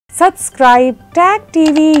Subscribe Tag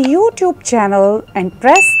TV YouTube channel and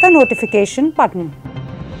press the notification button.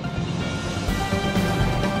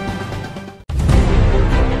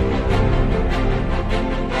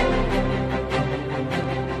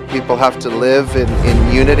 People have to live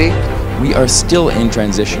in unity. We are still in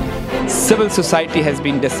transition. Civil society has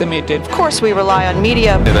been decimated. Of course, we rely on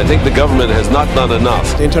media. And I think the government has not done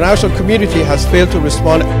enough. The international community has failed to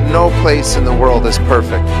respond. No place in the world is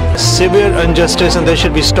perfect. Severe injustice, and they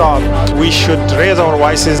should be stopped. We should raise our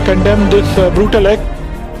voices, condemn this brutal act.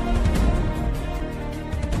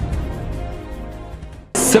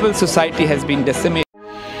 Civil society has been decimated.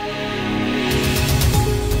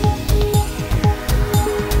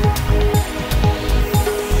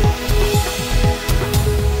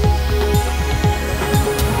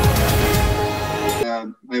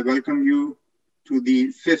 I welcome you to the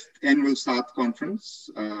 5th annual Saath conference.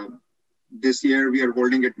 This year we are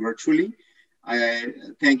holding it virtually. I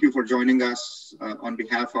thank you for joining us on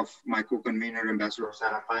behalf of my co-convener, Ambassador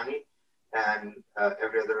Saath, and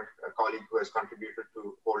every other colleague who has contributed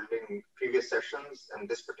to holding previous sessions and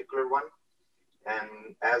this particular one.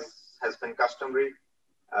 And as has been customary,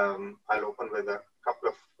 I'll open with a couple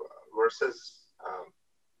of verses.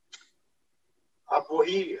 अब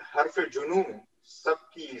वही हर्फ जुनू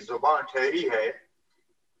सबकी जुबान ठहरी है,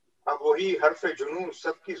 अब वही हर्फ जुनू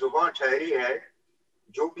सबकी जुबान ठहरी है,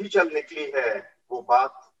 जो भी चल निकली है वो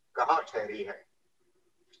बात कहाँ ठहरी है।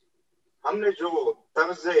 हमने जो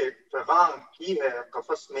तर्ज़े फ़ग़ां की है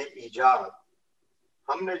क़फ़स में ईजाद,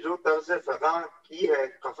 हमने जो तर्ज़े फ़ग़ां की है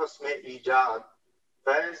क़फ़स में ईजाद,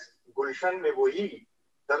 फैज़ गुलशन में वही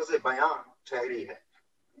तर्ज़े बयां ठहरी है।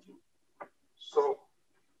 So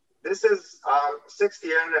this is our 6th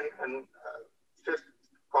year and 5th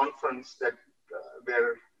conference that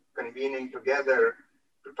we're convening together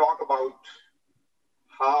to talk about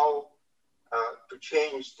how to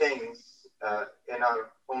change things in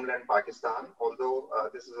our homeland Pakistan. Although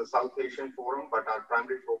this is a South Asian forum, but our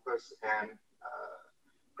primary focus and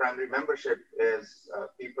primary membership is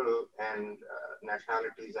people and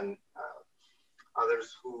nationalities and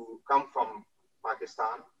others who come from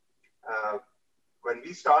Pakistan. When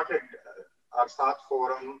we started our Saath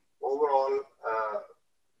forum, overall,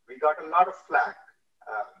 we got a lot of flack,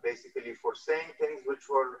 basically for saying things which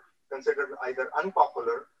were considered either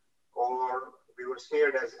unpopular or we were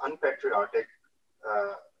smeared as unpatriotic,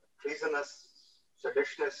 treasonous,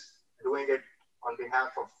 seditionists, doing it on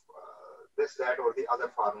behalf of this, that, or the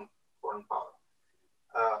other foreign power.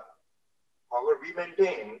 However, we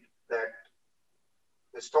maintained that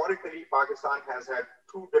historically Pakistan has had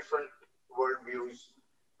two different worldviews,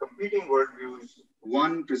 competing worldviews,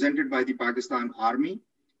 one presented by the Pakistan Army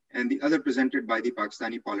and the other presented by the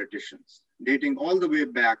Pakistani politicians, dating all the way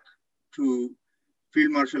back to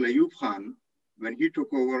Field Marshal Ayub Khan when he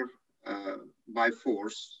took over by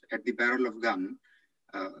force at the barrel of gun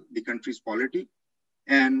the country's polity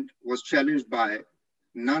and was challenged by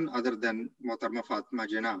none other than Mohtarma Fatima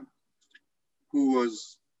Jinnah, who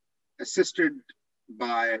was assisted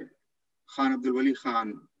by Khan Abdul Wali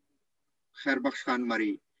Khan, Khair Bakhsh Khan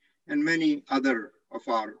Mari, and many other of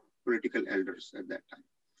our political elders at that time.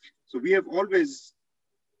 So we have always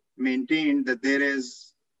maintained that there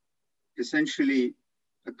is essentially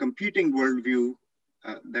a competing worldview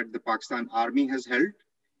that the Pakistan Army has held,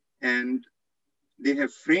 and they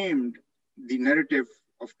have framed the narrative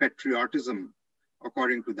of patriotism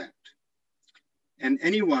according to that. And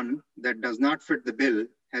anyone that does not fit the bill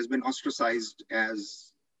has been ostracized as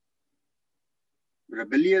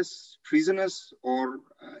rebellious, treasonous, or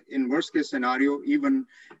in worst case scenario, even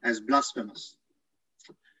as blasphemous.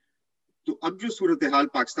 तो अब जो सूरत हाल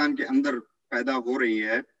पाकिस्तान के अंदर पैदा हो रही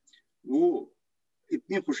है वो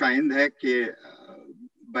इतनी खुशाइंद है कि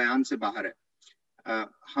बयान से बाहर है।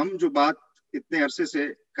 हम जो बात इतने अरसे से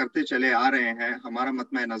करते चले आ रहे हैं, हमारा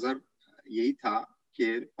मतमे नज़र यही था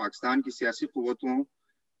कि पाकिस्तान की सियासी क़ुव्वतों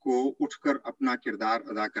को उठकर अपना किरदार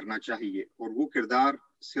अदा करना चाहिए, और वो किरदार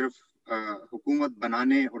सिर्फ हुकूमत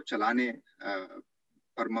बनाने और चलाने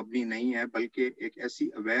पर मबनी नहीं है, बल्कि एक ऐसी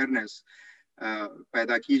अवेयरनेस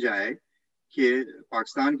पैदा की जाए कि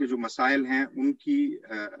पाकिस्तान के जो मसाइल हैं उनकी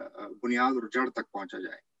बुनियाद और जड़ तक पहुंचा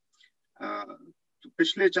जाए। तो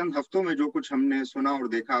पिछले चंद हफ्तों में जो कुछ हमने सुना और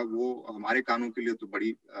देखा वो हमारे कानों के लिए तो बड़ी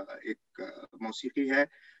एक मौसीकी है,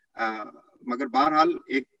 मगर बहरहाल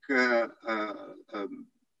एक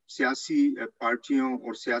सियासी पार्टियों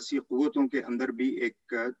और सियासी क़ुव्वतों के अंदर भी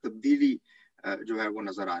एक तब्दीली जो है वो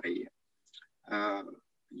नज़र आ रही है।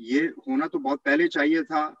 ये होना तो बहुत पहले चाहिए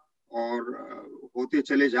था और होते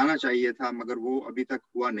चले जाना चाहिए था, मगर वो अभी तक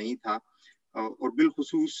हुआ नहीं था। और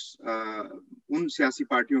बिलखुसूस उन सियासी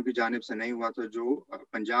पार्टियों की जानिब से नहीं हुआ था जो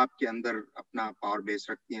पंजाब के अंदर अपना पावर बेस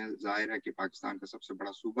रखती हैं। जाहिर है कि पाकिस्तान का सबसे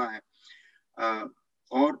बड़ा सूबा है,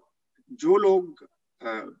 और जो लोग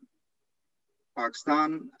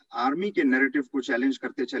पाकिस्तान आर्मी के नैरेटिव को चैलेंज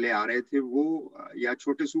करते चले आ रहे थे, वो या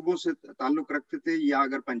छोटे सूबों से ताल्लुक रखते थे, या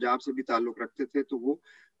अगर पंजाब से भी ताल्लुक रखते थे तो वो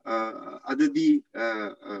अददी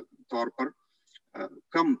तौर पर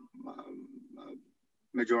कम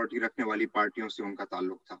मेजॉरिटी रखने वाली पार्टियों से उनका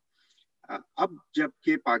ताल्लुक था। अब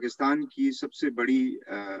जबकि पाकिस्तान की सबसे बड़ी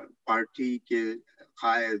पार्टी के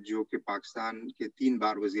कायद, जो कि पाकिस्तान के 3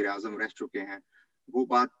 बार वजीर आजम रह चुके हैं, वो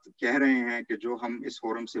बात कह रहे हैं कि जो हम इस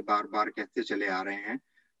फोरम से बार बार कहते चले आ रहे हैं,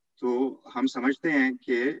 तो हम समझते हैं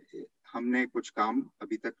कि हमने कुछ काम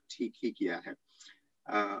अभी तक ठीक ही किया है।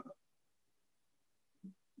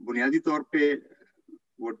 बुनियादी तौर पे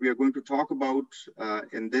what we are going to talk about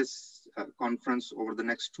in this conference over the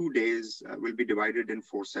next 2 days will be divided in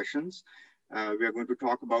 4 sessions. We are going to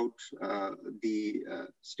talk about the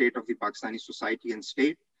state of the Pakistani society and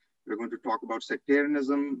state. We're going to talk about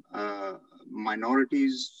sectarianism,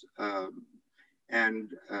 minorities,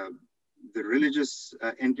 and the religious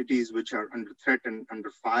entities which are under threat and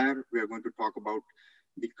under fire. We are going to talk about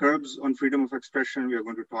the curbs on freedom of expression. We are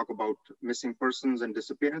going to talk about missing persons and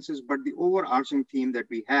disappearances, but the overarching theme that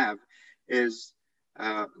we have is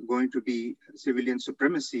going to be civilian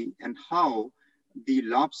supremacy and how the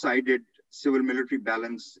lopsided civil-military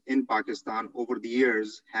balance in Pakistan over the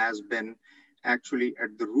years has been actually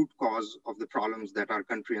at the root cause of the problems that our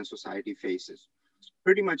country and society faces.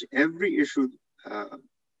 Pretty much every issue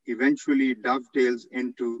eventually dovetails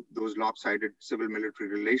into those lopsided civil-military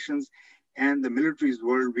relations and the military's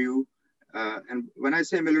worldview. And when I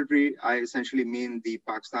say military, I essentially mean the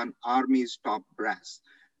Pakistan Army's top brass.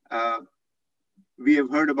 We have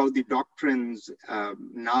heard about the doctrines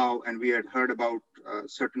now, and we had heard about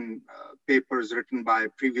certain papers written by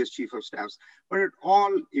previous chief of staffs, but it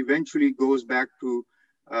all eventually goes back to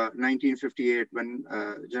 1958 when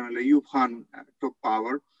General Ayub Khan took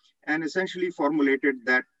power and essentially formulated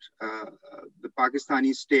that the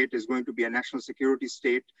Pakistani state is going to be a national security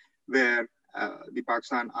state where the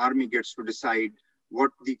Pakistan Army gets to decide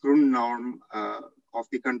what the Grund norm of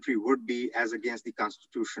the country would be as against the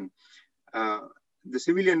constitution. The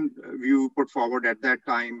civilian view put forward at that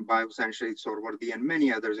time by Hussain Shahid Sorwardi and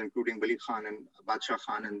many others, including Wali Khan and Badshah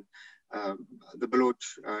Khan and the Baloch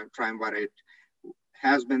triumvirate,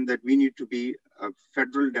 has been that we need to be a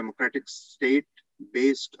federal democratic state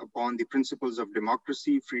based upon the principles of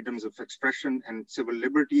democracy, freedoms of expression, and civil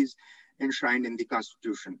liberties enshrined in the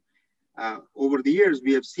Constitution. Over the years,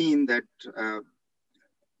 we have seen that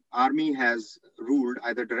Army has ruled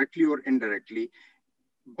either directly or indirectly,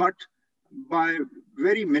 but by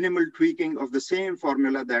very minimal tweaking of the same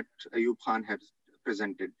formula that Ayub Khan had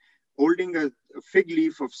presented, holding a fig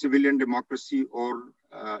leaf of civilian democracy or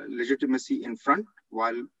legitimacy in front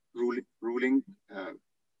while ruling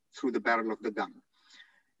through the barrel of the gun.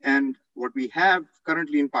 And what we have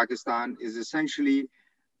currently in Pakistan is essentially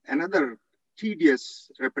another tedious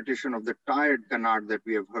repetition of the tired canard that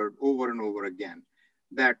we have heard over and over again,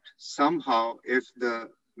 that somehow if the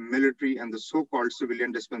military and the so-called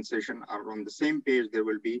civilian dispensation are on the same page, there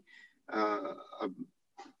will be,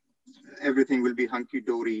 everything will be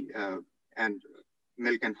hunky-dory and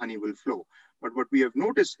milk and honey will flow. But what we have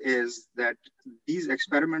noticed is that these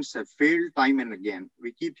experiments have failed time and again.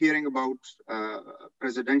 We keep hearing about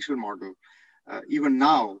presidential model. Even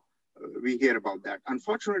now, we hear about that.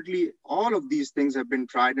 Unfortunately, all of these things have been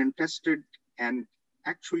tried and tested and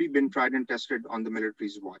actually been tried and tested on the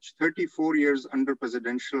military's watch. 34 years under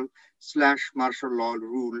presidential / martial law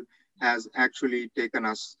rule has actually taken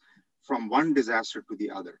us from one disaster to the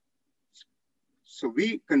other. So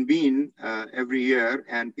we convene every year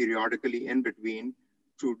and periodically in between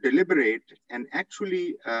to deliberate and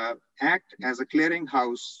actually act as a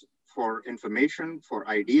clearinghouse for information, for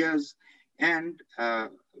ideas, and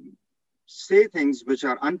say things which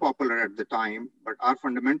are unpopular at the time, but our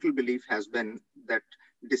fundamental belief has been that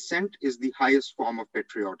dissent is the highest form of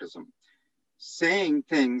patriotism. Saying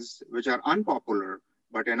things which are unpopular,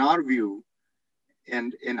 but in our view,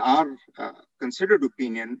 and in our considered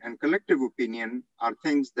opinion and collective opinion, are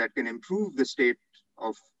things that can improve the state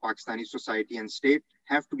of Pakistani society and state,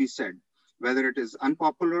 have to be said. Whether it is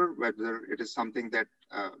unpopular, whether it is something that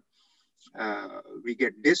we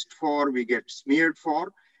get dissed for, we get smeared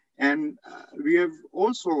for. And we have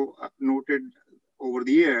also noted over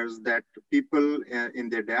the years that people in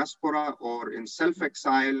their diaspora or in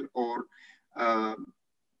self-exile or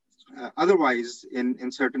otherwise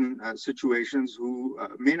in certain situations who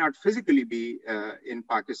may not physically be in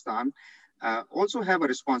Pakistan also have a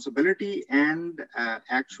responsibility and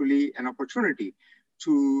actually an opportunity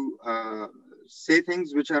to say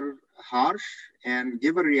things which are harsh and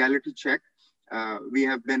give a reality check. We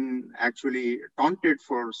have been actually taunted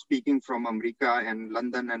for speaking from America and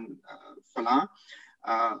London and Falah.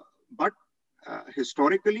 But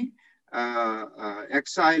historically,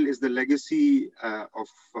 exile is the legacy of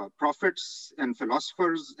prophets and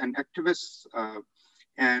philosophers and activists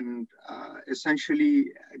and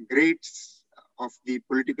essentially greats of the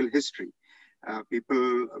political history.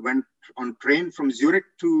 People went on train from Zurich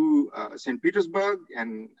to St. Petersburg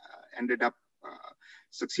and ended up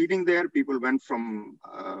succeeding there. People went from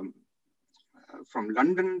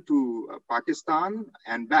London to Pakistan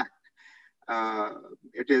and back.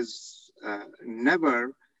 It is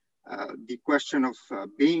never the question of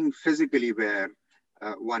being physically where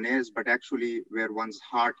one is, but actually where one's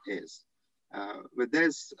heart is. With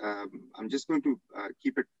this, I'm just going to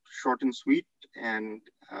keep it short and sweet and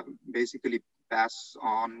basically pass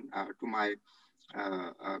on to my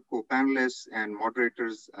co-panelists and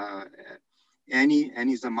moderators.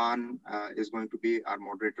 Annie Zaman is going to be our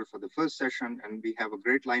moderator for the first session, and we have a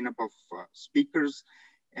great lineup of speakers,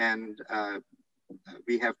 and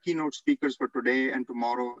we have keynote speakers for today and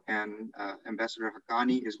tomorrow, and Ambassador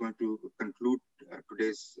Haqqani is going to conclude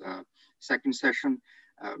today's second session.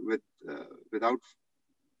 Without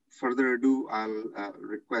further ado, I'll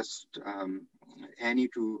request Annie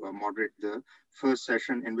to moderate the first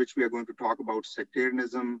session, in which we are going to talk about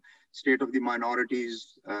sectarianism, state of the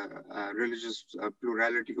minorities, religious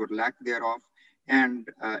plurality or lack thereof, and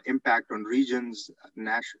impact on regions,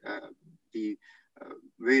 the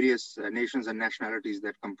various nations and nationalities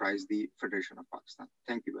that comprise the Federation of Pakistan.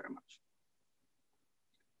 Thank you very much.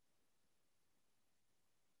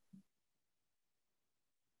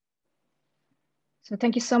 So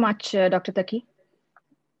thank you so much, Dr. Taki.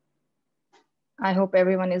 I hope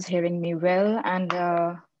everyone is hearing me well, and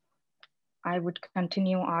I would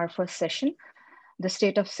continue our first session, the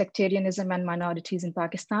state of sectarianism and minorities in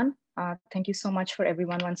Pakistan. Thank you so much for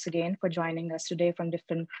everyone once again for joining us today from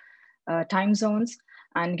different time zones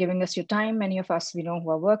and giving us your time. Many of us, we know, who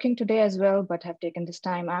are working today as well, but have taken this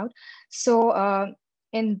time out. So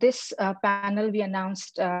in this panel, we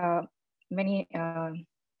announced many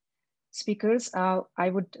speakers. I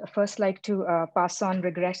would first like to pass on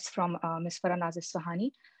regrets from Ms. Farhanaz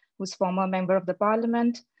Isfahani, who's former member of the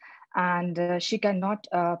parliament, and she cannot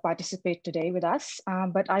participate today with us.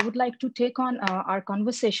 But I would like to take on our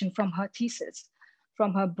conversation from her thesis,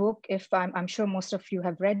 from her book. If I'm sure most of you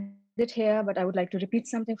have read it here, but I would like to repeat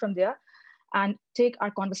something from there and take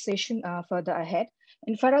our conversation further ahead.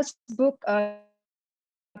 In Farah's book,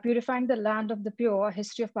 Purifying the Land of the Pure,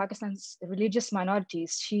 History of Pakistan's Religious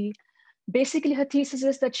Minorities, basically her thesis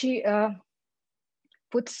is that she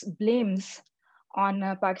puts blames on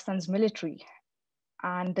Pakistan's military,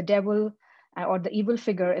 and the devil or the evil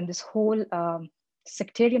figure in this whole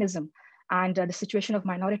sectarianism and the situation of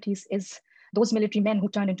minorities is those military men who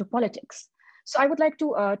turned into politics. So I would like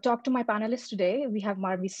to talk to my panelists today. We have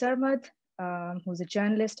Marvi Sarmad, who's a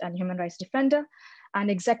journalist and human rights defender, and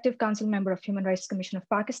Executive Council member of Human Rights Commission of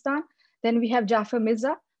Pakistan. Then we have Jafar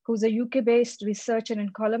Mirza, who's a UK-based researcher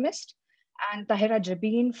and columnist, and Tahira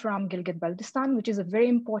Jabin from Gilgit-Baltistan, which is a very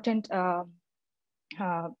important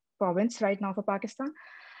province right now for Pakistan.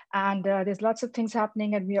 And there's lots of things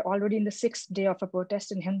happening, and we are already in the 6th day of a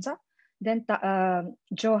protest in Himza. Then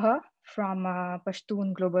Johar from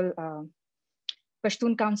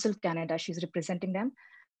Pashtun Council Canada, she's representing them.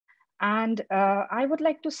 And I would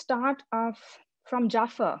like to start off from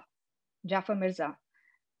Jafar Mirza.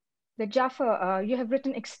 Jafar, you have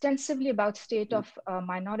written extensively about state of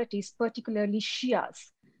minorities, particularly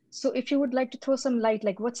Shias. So if you would like to throw some light,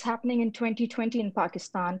 like what's happening in 2020 in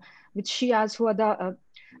Pakistan with Shias, who are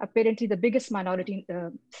apparently the biggest minority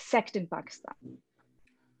sect in Pakistan.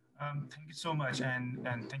 Thank you so much, and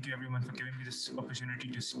thank you everyone for giving me this opportunity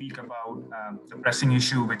to speak about the pressing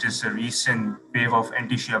issue, which is a recent wave of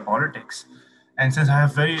anti-Shia politics. And since I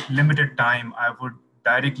have very limited time, I would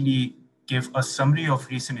directly give a summary of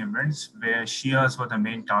recent events where Shias were the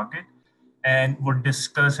main target, and would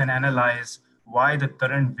discuss and analyze why the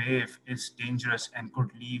current wave is dangerous and could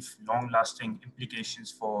leave long-lasting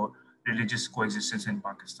implications for religious coexistence in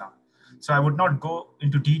Pakistan. So I would not go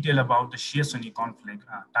into detail about the Shia-Sunni conflict.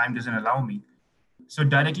 Time doesn't allow me. So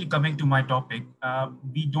directly coming to my topic,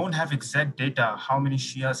 we don't have exact data how many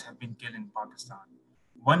Shias have been killed in Pakistan.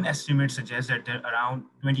 One estimate suggests that there are around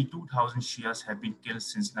 22,000 Shias have been killed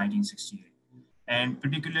since 1968. And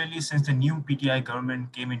particularly since the new PTI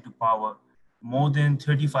government came into power, more than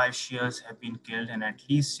 35 Shias have been killed and at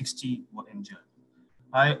least 60 were injured.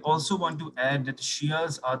 I also want to add that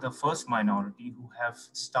Shias are the first minority who have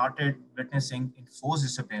started witnessing enforced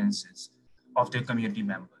disappearances of their community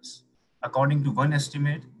members. According to one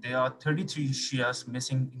estimate, there are 33 Shias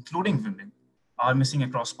missing, including women, are missing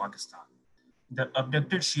across Pakistan. The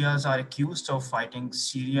abducted Shias are accused of fighting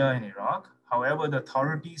Syria and Iraq. However, the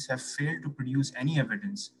authorities have failed to produce any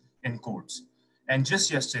evidence in courts. And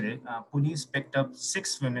just yesterday, police picked up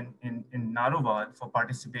 6 women in Narowal for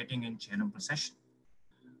participating in Jhelum procession.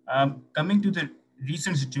 Coming to the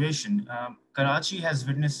recent situation, Karachi has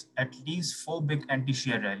witnessed at least 4 big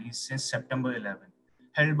anti-Shia rallies since September 11,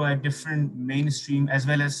 held by different mainstream as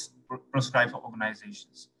well as proscribed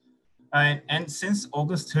organizations. And since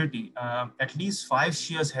August 30, at least 5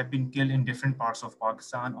 Shias have been killed in different parts of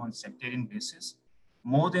Pakistan on sectarian basis.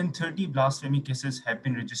 More than 30 blasphemy cases have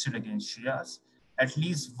been registered against Shias. At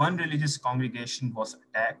least one religious congregation was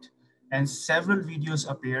attacked, and several videos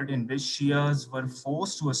appeared in which Shias were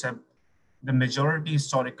forced to accept the majority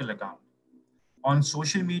historical account. On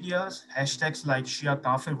social medias, hashtags like Shia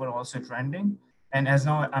Kafir were also trending, and as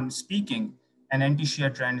now I'm speaking, an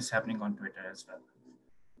anti-Shia trend is happening on Twitter as well.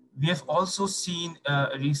 We have also seen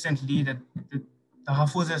recently that the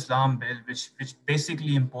Tahafuz Islam bill, which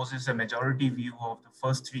basically imposes a majority view of the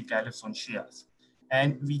first 3 caliphs on Shias.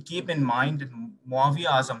 And we keep in mind that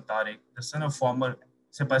Muawiyah Azam Tariq, the son of former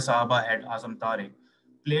Sipah Sahaba head Azam Tariq,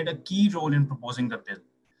 played a key role in proposing the bill.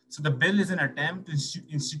 So the bill is an attempt to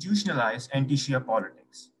institutionalize anti-Shia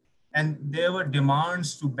politics. And there were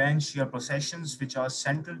demands to ban Shia processions, which are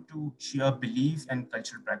central to Shia belief and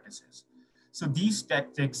cultural practices. So these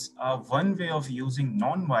tactics are one way of using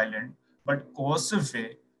non-violent but coercive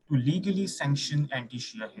way to legally sanction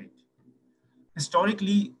anti-Shia hate.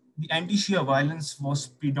 Historically, the anti-Shia violence was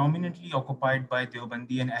predominantly occupied by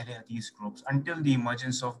Deobandi and Ahle Hadith groups until the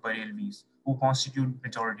emergence of Barelvis, who constitute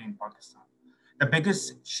majority in Pakistan. The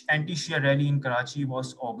biggest anti-Shia rally in Karachi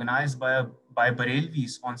was organized by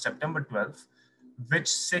Barelvis on September 12th, which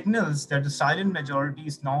signals that the silent majority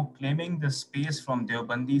is now claiming the space from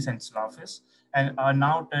Deobandis and Salafis and are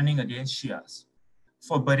now turning against Shias.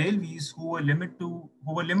 For Barelvis, who were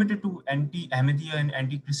limited to anti-Ahmadiyya and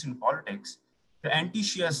anti-Christian politics, the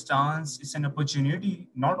anti-Shia stance is an opportunity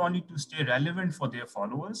not only to stay relevant for their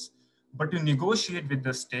followers, but to negotiate with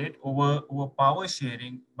the state over power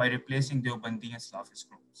sharing by replacing Deobandi and Salafist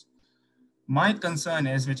groups. My concern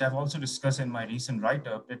is, which I've also discussed in my recent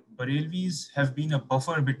write-up, that Barelvis have been a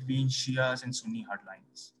buffer between Shias and Sunni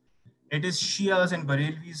hardliners. It is Shias and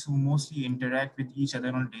Barelvis who mostly interact with each other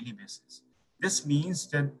on a daily basis. This means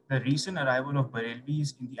that the recent arrival of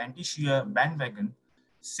Barelvis in the anti-Shia bandwagon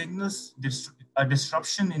signals a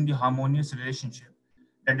disruption in the harmonious relationship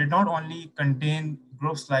that did not only contain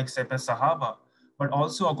groups like Sepah Sahaba, but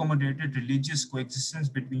also accommodated religious coexistence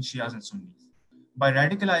between Shias and Sunnis. By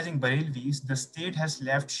radicalizing Barelvis, the state has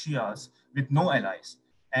left Shias with no allies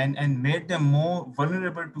and made them more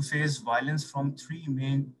vulnerable to face violence from 3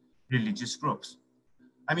 main religious groups.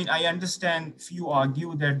 I mean, I understand few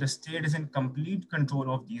argue that the state is in complete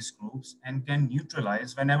control of these groups and can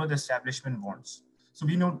neutralize whenever the establishment wants. So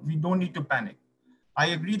we don't need to panic. I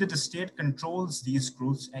agree that the state controls these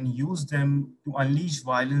groups and use them to unleash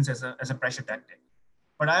violence as a pressure tactic.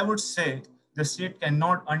 But I would say the state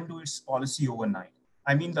cannot undo its policy overnight.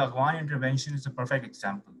 I mean, the Afghan intervention is a perfect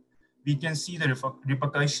example. We can see the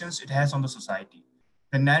repercussions it has on the society.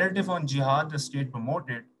 The narrative on jihad the state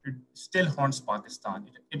promoted, it still haunts Pakistan.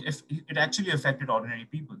 It actually affected ordinary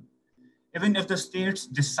people. Even if the state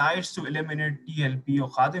decides to eliminate TLP or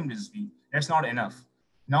Khadim Rizvi, that's not enough.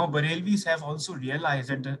 Now, Barelvis have also realized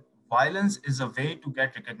that the violence is a way to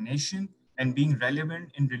get recognition and being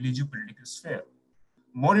relevant in religious political sphere.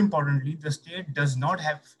 More importantly, the state does not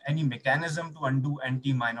have any mechanism to undo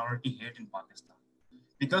anti-minority hate in Pakistan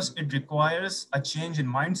because it requires a change in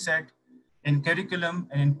mindset, in curriculum,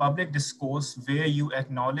 and in public discourse where you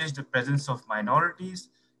acknowledge the presence of minorities,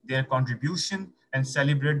 their contribution, and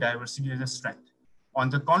celebrate diversity as a strength. On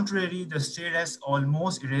the contrary, the state has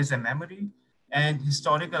almost erased a memory and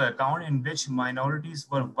historical account in which minorities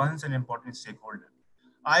were once an important stakeholder.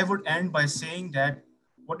 I would end by saying that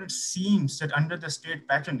what it seems that under the state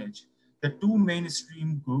patronage, the 2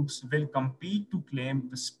 mainstream groups will compete to claim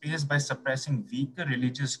the space by suppressing weaker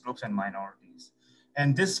religious groups and minorities.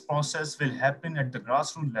 And this process will happen at the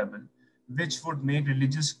grassroots level, which would make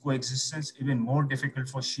religious coexistence even more difficult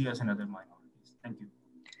for Shias and other minorities. Thank you.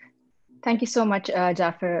 Thank you so much,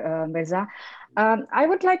 Jafar Mirza. I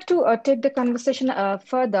would like to take the conversation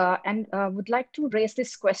further and would like to raise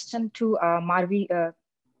this question to Marvi.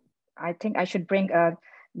 I think I should bring,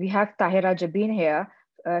 we have Tahira Jabin here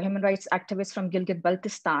human rights activist from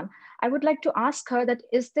Gilgit-Baltistan. I would like to ask her that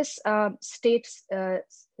is this state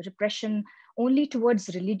repression only towards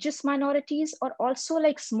religious minorities or also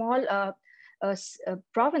like small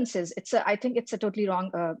provinces? I think it's a totally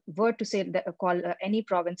wrong word to say that, call any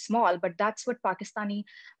province small, but that's what Pakistani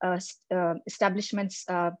establishments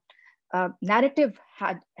narrative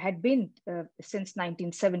had been since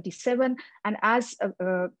 1977. And as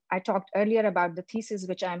I talked earlier about the thesis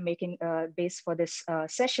which I'm making base for this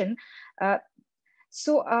session,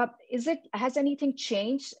 so has anything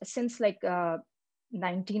changed since like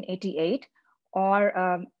 1988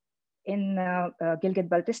 or in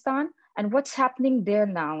Gilgit-Baltistan? And what's happening there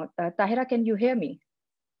now? Tahira, can you hear me?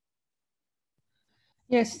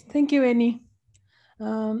 Yes, thank you, Annie.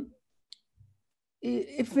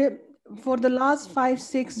 For the last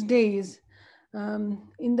 5-6 days,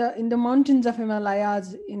 in the mountains of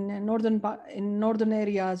Himalayas in northern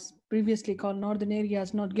areas, previously called northern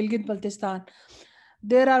areas, not Gilgit-Baltistan,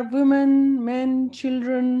 there are women, men,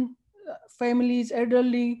 children, families,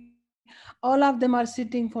 elderly. All of them are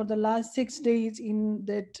sitting for the last 6 days in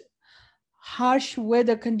that harsh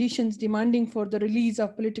weather conditions, demanding for the release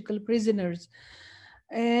of political prisoners.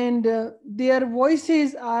 And their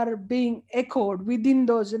voices are being echoed within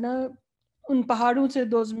those, उन पहाड़ों से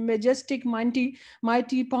those majestic mighty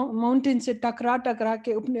mountains से टकरा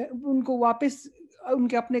के उनको वापस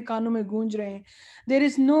उनके अपने कानों में गूंज रहे हैं. There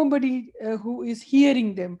is nobody who is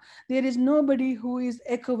hearing them. There is nobody who is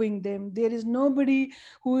echoing them. There is nobody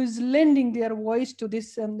who is lending their voice to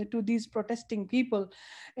to these protesting people.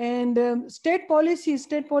 And state policies,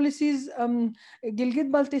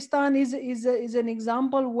 Gilgit-Baltistan is an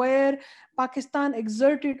example where Pakistan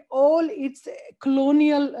exerted all its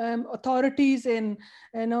colonial authorities and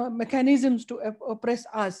mechanisms to oppress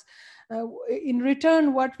us. In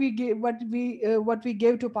return, what we gave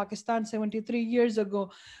to Pakistan 73 years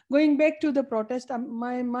ago. Going back to the protest,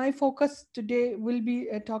 my focus today will be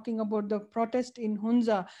talking about the protest in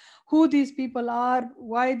Hunza, who these people are,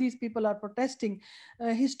 why these people are protesting.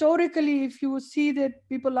 Historically, if you see that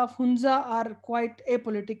people of Hunza are quite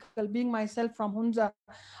apolitical, being myself from Hunza,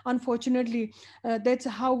 unfortunately, that's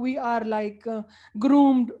how we are like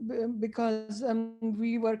groomed, because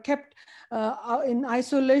we were kept in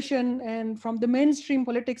isolation and from the mainstream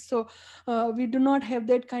politics. So we do not have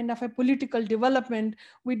that kind of a political development.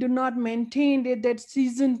 We do not maintain that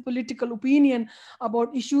seasoned political opinion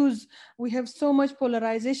about issues. We have so much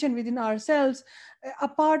polarization within ourselves.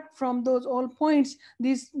 Apart from those all points,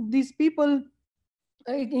 these people,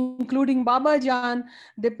 including Baba Jan,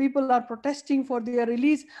 the people are protesting for their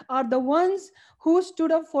release, are the ones who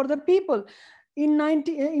stood up for the people. In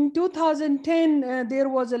 2010, there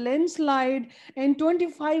was a landslide and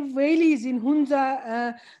 25 valleys in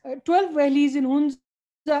Hunza, 12 valleys in Hunza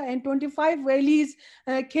and 25 valleys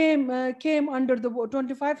came under the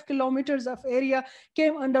 25 kilometers of area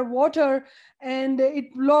came underwater, and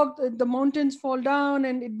it blocked the mountains fall down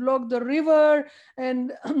and it blocked the river,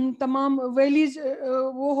 and tamam valleys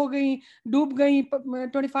वो हो गई, डूब गई,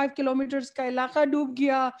 25 kilometers का इलाका डूब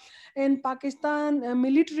गया. And Pakistan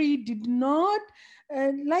military did not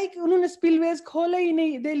like उन्होंने spillways खोले ही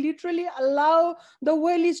नहीं. They literally allow the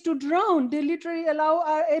valleys to drown. They literally allow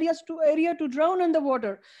area to drown in the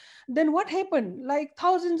water. Then what happened? Like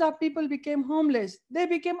thousands of people became homeless. They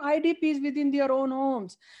became IDPs within their own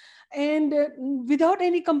homes. And without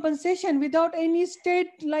any compensation, without any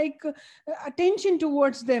state attention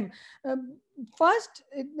towards them. First,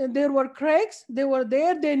 there were cracks. They were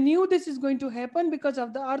there. They knew this is going to happen because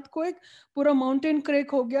of the earthquake. Pura mountain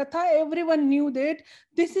crack ho gaya tha. Everyone knew that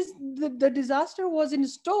this is the disaster was in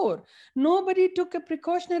store. Nobody took a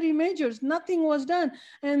precautionary measures. Nothing was done.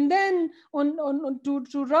 And then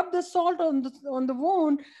to rub the salt on the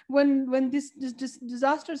wound, when this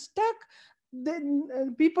disaster stuck, then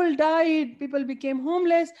people died, people became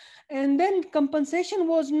homeless, and then compensation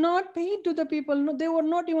was not paid to the people. No, they were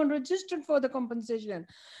not even registered for the compensation.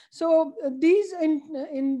 So these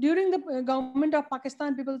during the government of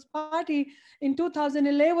Pakistan People's Party in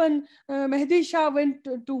 2011, Mehdi Shah went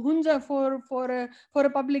to Hunza for a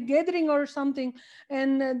public gathering or something,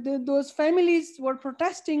 and those families were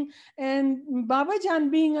protesting, and Baba Jan,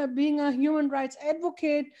 being a human rights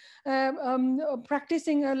advocate,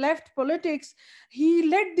 practicing left politics, he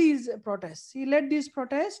led these protests.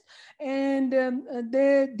 And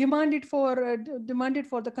they demanded for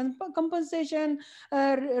the compensation,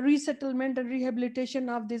 resettlement and rehabilitation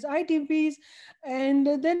of these ITPs. And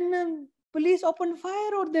then police opened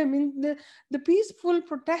fire on them. The peaceful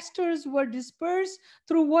protesters were dispersed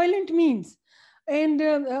through violent means. And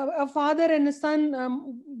a father and a son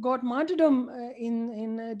got martyrdom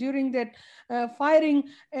during that firing,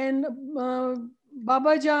 and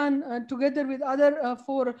Baba Jan, together with other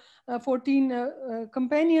 14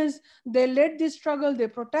 companions, they led this struggle. They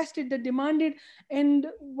protested, they demanded, and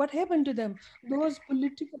what happened to them?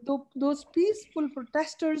 Those peaceful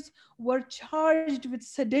protesters were charged with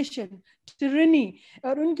sedition, tyranny,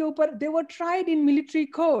 और उनके ऊपर they were tried in military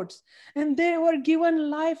courts, and they were given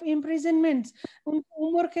life imprisonments. उनको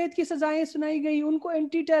उम्र कैद की सजाएं सुनाई गई, उनको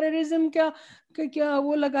एंटी टेररिज्म क्या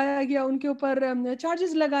वो लगाया गया, उनके ऊपर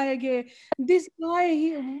charges लगाए गए. This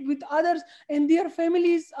guy with others, and their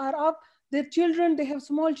families are up. Their children, they have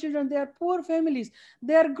small children, they are poor families,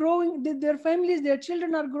 they are growing, their families, their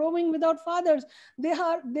children are growing without fathers.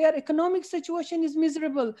 Their economic situation is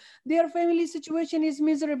miserable, their family situation is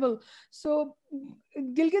miserable. So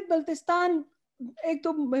Gilgit Baltistan एक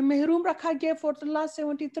तो महरूम रखा गया for the last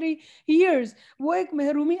 73 years. वो एक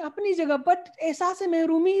महरूमी अपनी जगह, but एहसास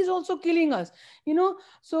महरूमी is also killing us, you know.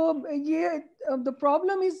 So ये the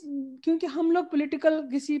problem is क्योंकि हम लोग political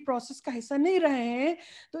किसी process का हिस्सा नहीं रहे हैं,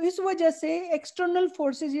 तो इस वजह से external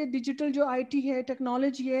forces, ये digital जो IT है,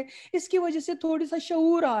 technology है, इसकी वजह से थोड़ी सा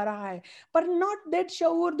शऊर आ रहा है, but not that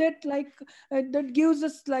शऊर that like that gives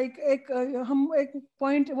us like हम एक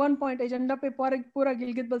one point agenda पे पूरा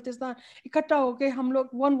गिलगित बल्तिस्तान इकट्ठा होके हम लोग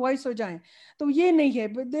one voice हो जाएं, तो ये नहीं है.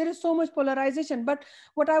 There is so much polarization, but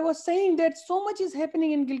what I was saying that so much is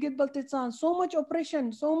happening in Gilgit Baltistan, so much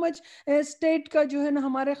oppression, so much state का जो है ना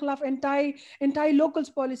हमारे खिलाफ anti locals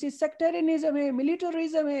policy, sectarianism है,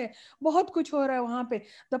 militarism है, बहुत कुछ हो रहा है वहाँ पे.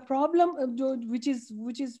 The problem which is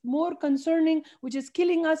more concerning, which is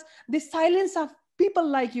killing us, the silence of people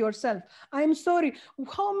like yourself. I'm sorry,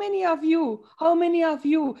 how many of you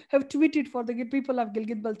have tweeted for the people of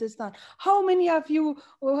Gilgit Baltistan? How many of you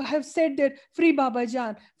have said that free Baba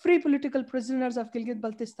Jan, free political prisoners of Gilgit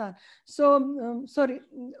Baltistan? So sorry,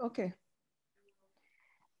 okay.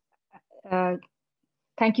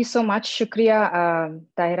 Thank you so much, Shukriya,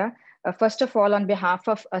 Tahira. First of all, on behalf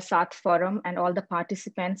of Saath Forum and all the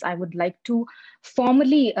participants, I would like to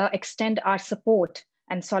formally extend our support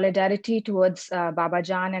and solidarity towards Baba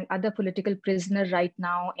Jan and other political prisoners right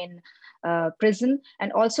now in prison,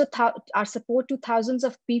 and also our support to thousands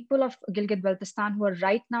of people of Gilgit Baltistan who are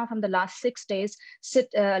right now from the last 6 days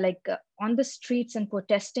on the streets and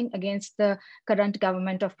protesting against the current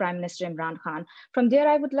government of Prime Minister Imran Khan. From there,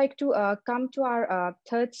 I would like to come to our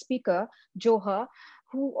third speaker, Johar,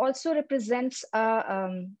 who also represents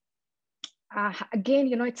again,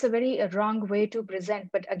 you know, it's a very wrong way to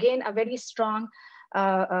present, but again, a very strong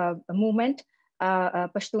movement,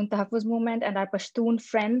 Pashtun Tahaffuz movement, and our Pashtun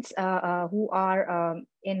friends who are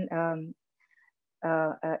in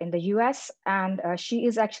the US, and she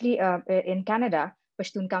is actually in Canada,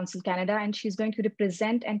 Pashtun Council Canada, and she's going to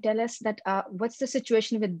represent and tell us that what's the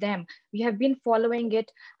situation with them. We have been following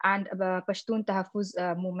it, and Pashtun Tahaffuz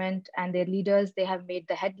movement and their leaders, they have made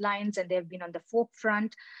the headlines and they have been on the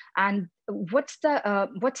forefront. And what's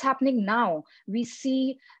happening now? We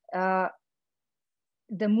see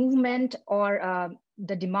the movement or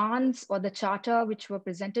the demands or the charter which were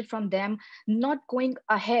presented from them not going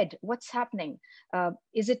ahead. What's happening?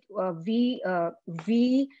 Is it we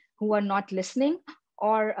who are not listening,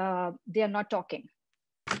 or they are not talking?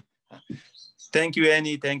 Thank you,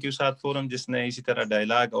 Annie. Thank you, Saath Forum, जिसने इसी तरह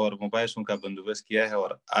dialogue और मुबाहिसों का बंदोबस्त किया है,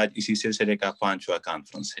 और आज इसी सिलसिले का 5वां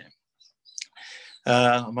कॉन्फ्रेंस है.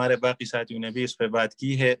 हमारे बाकी साथियों ने भी इस पर बात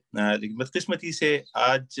की है, लेकिन बदकिस्मती से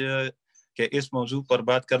आज कि इस मौजू पर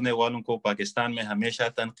बात करने वालों को पाकिस्तान में हमेशा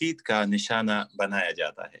तनकीद का निशाना बनाया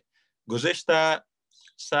जाता है. गुज़िश्ता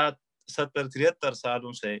 70-73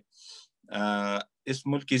 सालों से इस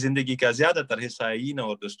मुल्क की ज़िंदगी का ज़्यादातर हिस्सा आईन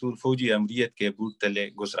और दस्तूर फौजी अमरीत के बूट तले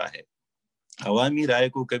गुजरा है. अवामी राय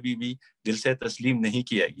को कभी भी दिल से तस्लीम नहीं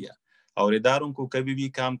किया गया और इदारों को कभी भी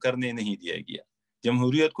काम करने नहीं दिया गया.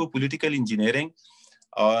 जमहूरियत को पॉलिटिकल इंजीनियरिंग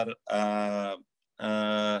और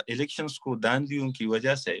इलेक्शंस को धांधलियों की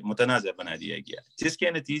वजह से मुतनाज़ बना दिया गया,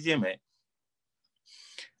 जिसके नतीजे में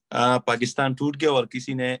पाकिस्तान टूट गया और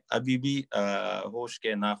किसी ने अभी भी होश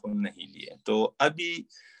के नाखून नहीं लिए. तो अभी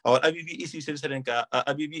भी इसी सिलसिले का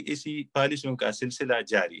अभी भी इसी पॉलिसियों का सिलसिला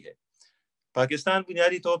जारी है. पाकिस्तान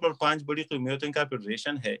बुनियादी तौर पर 5 बड़ी कौमियतों का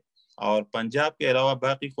फेडरेशन है और पंजाब के अलावा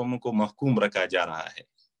बाकी कौमों को महकूम रखा जा रहा है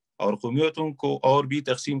और कौमियतों को और भी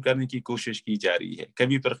तकसीम करने की कोशिश की जा रही है.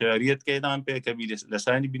 कभी परखियारियत के नाम पे, कभी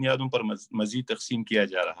लसानी बुनियादों पर मजीद तकसीम किया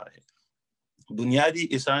जा रहा है. बुनियादी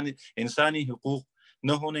इंसानी हुकूक न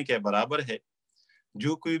होने के बराबर है.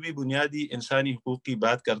 जो कोई भी बुनियादी इंसानी हुकूक की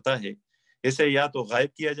बात करता है, इसे या तो गायब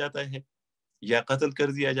किया जाता है, या कत्ल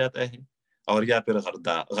कर दिया जाता है, और या फिर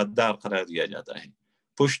गद्दार करार दिया जाता है.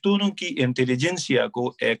 पश्तूनों की इंटेलिजेंसिया को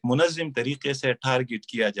एक मुनज़्ज़म तरीके से टारगेट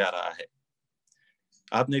किया जा रहा है।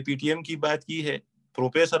 आपने पीटीएम की बात की है,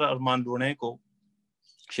 प्रोफेसर अरमान लोणे को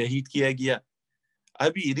शहीद किया गया।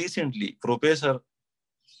 अभी रिसेंटली प्रोफेसर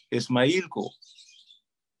इस्माइल को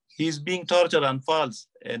he is being tortured on false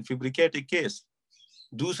and fabricated case।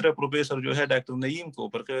 दूसरा प्रोफेसर जो है डॉक्टर नईम को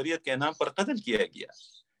बरक़रारियत के नाम पर कत्ल किया गया।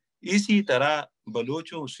 इसी तरह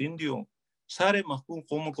बलोचों, सिंधियों, सारे महकूम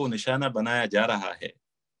कौमों को निशाना बनाया जा रहा है।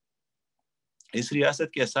 इस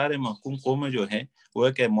रियासत के सारे महकूम कौमें जो हैं वो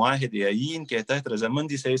एक मुआहिदे आईन के तहत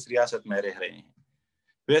रजामंदी से इस रियासत में रह रहे हैं।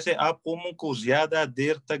 वैसे आप कौमों को ज्यादा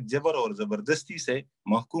देर तक जबर और जबरदस्ती से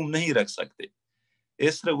महकूम नहीं रख सकते।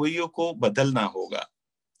 इस रवैयों को बदलना होगा।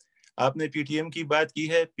 आपने पीटीएम की बात की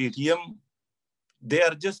है। PTM they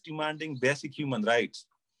are just demanding basic human rights.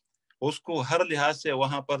 उसको हर लिहाज से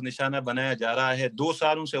वहां पर निशाना बनाया जा रहा है। 2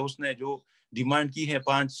 सालों से उसने जो डिमांड की है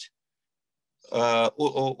 5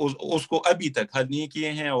 उसको अभी तक हल नहीं किए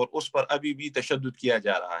हैं और उस पर अभी भी तशद्दुद किया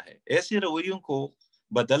जा रहा है। ऐसे रवैयों को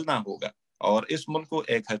बदलना होगा और इस मुल्क को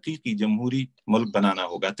एक हकीकी जमहूरी मुल्क बनाना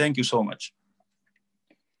होगा। Thank you so much.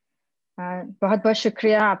 बहुत बहुत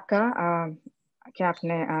शुक्रिया आपका कि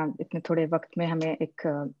आपने इतने थोड़े वक्त में हमें एक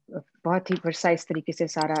बहुत ही प्रिसाइज तरीके से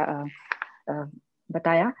सारा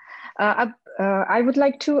बताया। अब I would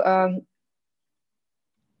like to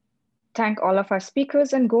thank all of our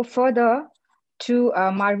speakers and go further to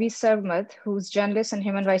Marvi Sarmat, who's journalist and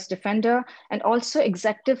human rights defender, and also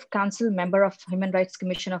executive council member of Human Rights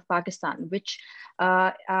Commission of Pakistan, which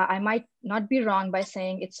I might not be wrong by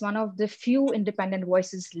saying it's one of the few independent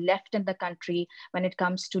voices left in the country when it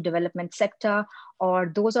comes to development sector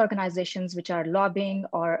or those organizations which are lobbying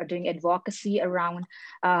or doing advocacy around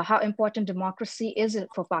how important democracy is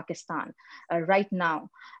for Pakistan right now.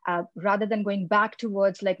 Rather than going back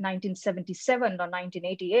towards like 1977 or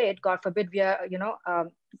 1988, God forbid we are,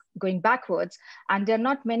 going backwards, and there are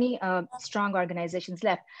not many strong organizations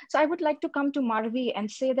left. So I would like to come to Marvi and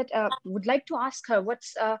say that would like to ask her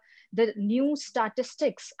what's the new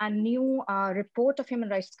statistics and new report of Human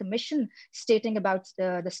Rights Commission stating about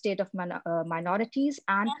the state of minorities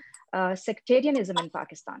and sectarianism in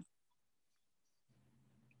Pakistan.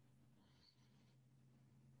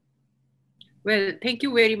 Well, thank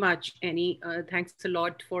you very much, Annie. Thanks a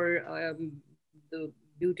lot for the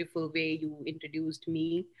beautiful way you introduced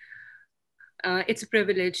me. It's a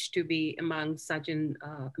privilege to be among such an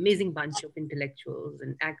amazing bunch of intellectuals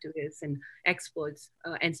and activists and experts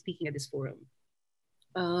and speaking at this forum.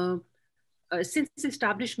 Since the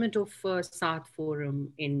establishment of Saath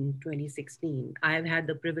Forum in 2016, I have had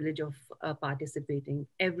the privilege of participating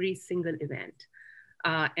every single event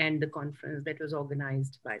and the conference that was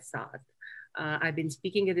organized by Saath. I've been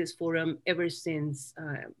speaking at this forum ever since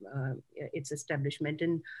its establishment.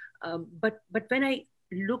 And but when I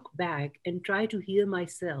look back and try to hear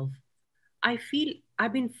myself, I feel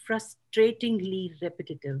I've been frustratingly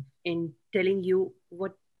repetitive in telling you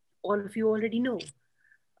what all of you already know.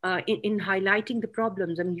 In highlighting the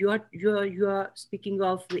problems, and you are speaking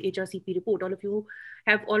of the HRCP report. All of you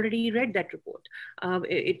have already read that report.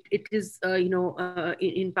 It is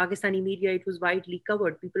in Pakistani media it was widely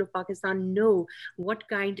covered. People of Pakistan know what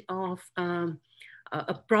kind of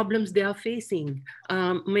problems they are facing.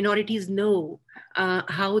 Minorities know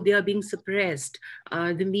how they are being suppressed.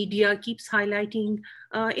 The media keeps highlighting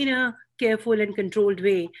in a careful and controlled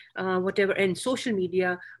way whatever. And social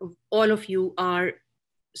media, all of you are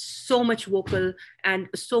so much vocal and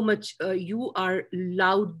so much you are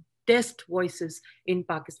loudest voices in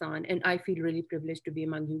Pakistan, and I feel really privileged to be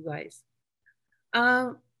among you guys.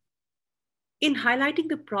 In highlighting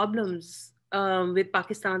the problems with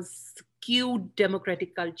Pakistan's skewed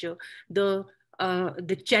democratic culture, the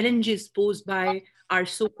challenges posed by our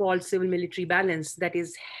so-called civil-military balance that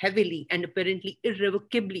is heavily and apparently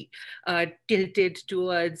irrevocably tilted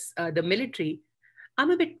towards the military,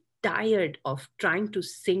 I'm a bit tired of trying to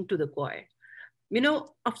sing to the choir,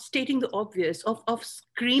 of stating the obvious, of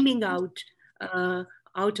screaming out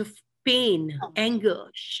of pain, anger,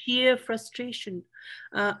 sheer frustration,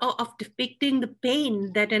 of depicting the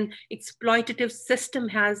pain that an exploitative system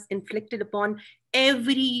has inflicted upon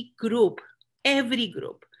every group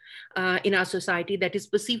in our society that is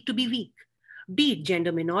perceived to be weak, be it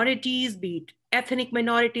gender minorities, be it ethnic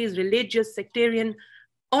minorities, religious, sectarian,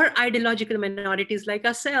 or ideological minorities like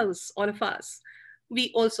ourselves, all of us.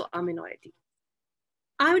 We also are minority.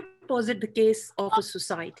 I would posit the case of a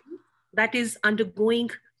society that is undergoing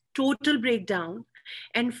total breakdown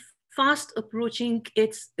and fast approaching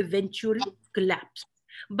its eventual collapse.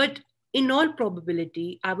 But in all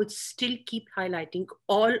probability, I would still keep highlighting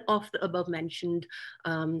all of the above mentioned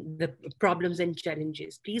the problems and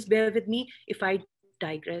challenges. Please bear with me if I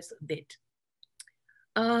digress a bit.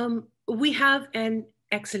 We have an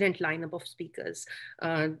excellent lineup of speakers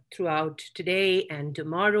throughout today and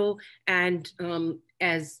tomorrow. And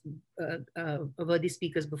as worthy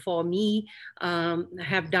speakers before me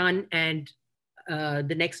have done, and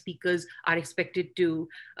the next speakers are expected to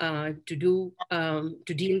deal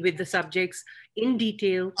with the subjects in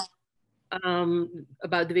detail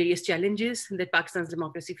about the various challenges that Pakistan's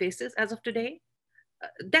democracy faces as of today.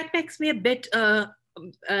 That makes me a bit,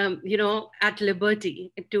 at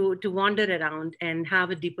liberty to wander around and have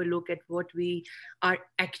a deeper look at what we are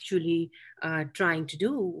actually trying to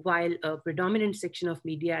do, while a predominant section of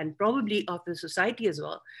media and probably of the society as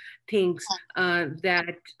well thinks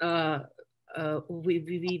that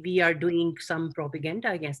we are doing some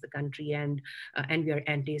propaganda against the country, and we are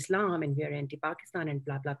anti-Islam and we are anti-Pakistan and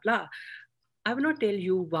blah, blah, blah. I will not tell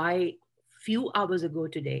you why few hours ago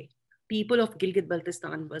today, people of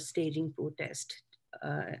Gilgit-Baltistan were staging protest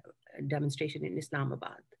demonstration in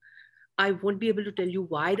Islamabad. I won't be able to tell you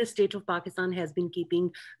why the state of Pakistan has been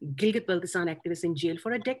keeping Gilgit-Baltistan activists in jail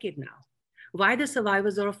for a decade now. Why the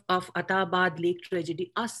survivors of Atabad Lake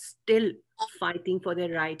tragedy are still fighting for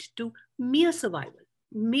their right to mere survival.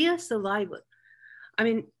 Mere survival. I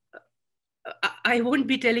mean, I won't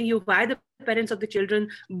be telling you why the parents of the children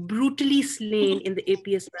brutally slain in the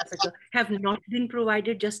APS massacre have not been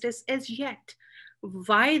provided justice as yet.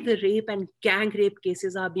 Why the rape and gang rape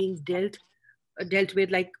cases are being dealt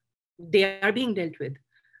with like they are being dealt with.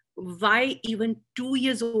 Why even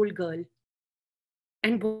 2-year-old girl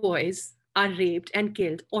and boys are raped and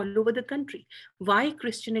killed all over the country. Why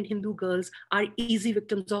Christian and Hindu girls are easy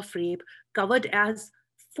victims of rape, covered as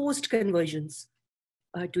forced conversions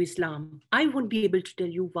to Islam. I won't be able to tell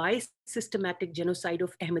you why systematic genocide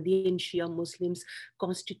of Ahmadi and Shia Muslims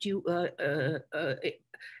constitute,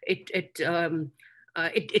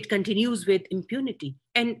 it continues with impunity,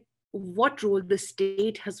 and what role the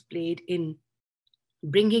state has played in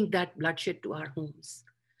bringing that bloodshed to our homes.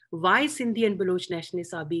 Why Sindhi and Baloch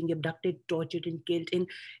nationalists are being abducted, tortured, and killed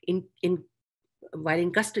while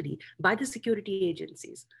in custody by the security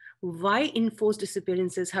agencies. Why enforced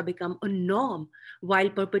disappearances have become a norm while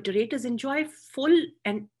perpetrators enjoy full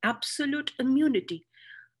and absolute immunity.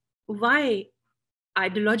 Why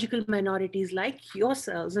ideological minorities like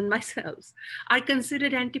yourselves and myself are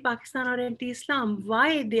considered anti-Pakistan or anti-Islam.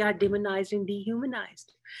 Why they are demonized and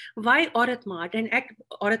dehumanized. Why Aurat March and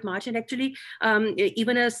actually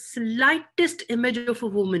even a slightest image of a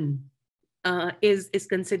woman is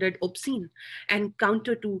considered obscene and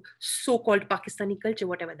counter to so-called Pakistani culture,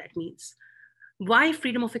 whatever that means. Why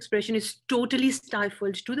freedom of expression is totally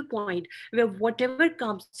stifled to the point where whatever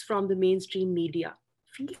comes from the mainstream media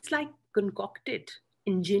feels like concocted,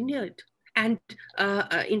 engineered, and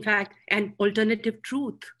in fact, an alternative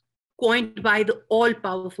truth coined by the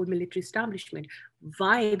all-powerful military establishment.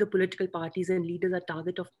 Why the political parties and leaders are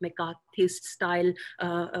target of McCarthyist-style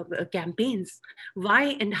campaigns.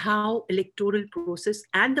 Why and how electoral process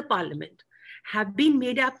and the parliament have been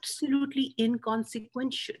made absolutely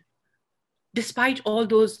inconsequential, despite all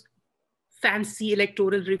those fancy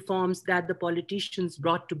electoral reforms that the politicians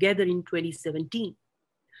brought together in 2017.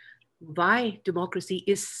 Why democracy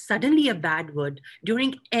is suddenly a bad word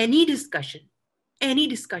during any discussion,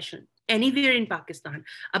 anywhere in Pakistan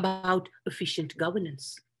about efficient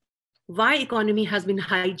governance. Why economy has been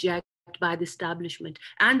hijacked by the establishment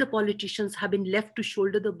and the politicians have been left to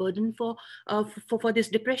shoulder the burden for this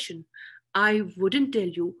depression. I wouldn't tell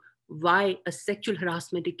you why a sexual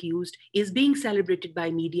harassment accused is being celebrated by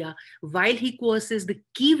media while he coerces the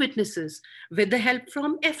key witnesses with the help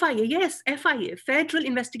from FIA, yes, FIA, Federal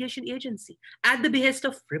Investigation Agency, at the behest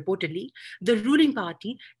of, reportedly, the ruling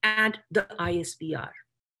party and the ISPR.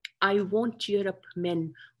 I won't cheer up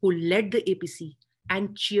men who led the APC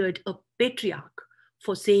and cheered a patriarch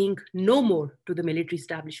for saying no more to the military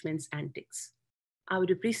establishment's antics. I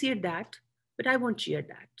would appreciate that, but I won't cheer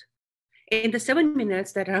that. In the 7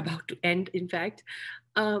 minutes that are about to end, in fact,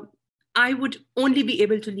 I would only be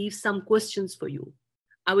able to leave some questions for you.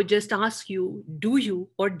 I would just ask you, do you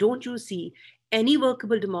or don't you see any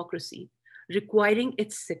workable democracy requiring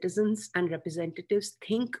its citizens and representatives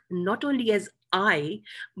think not only as I,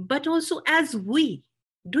 but also as we?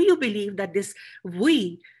 Do you believe that this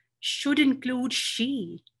we should include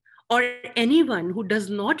she or anyone who does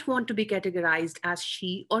not want to be categorized as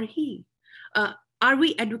she or he? Are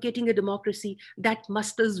we advocating a democracy that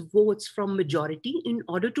musters votes from majority in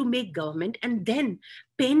order to make government and then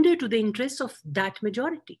pander to the interests of that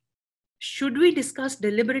majority? Should we discuss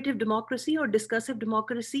deliberative democracy or discursive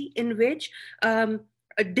democracy, in which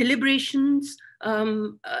deliberations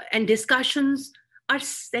and discussions are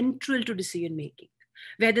central to decision making,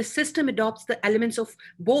 where the system adopts the elements of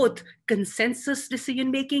both consensus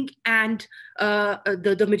decision making and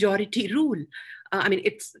the majority rule? I mean,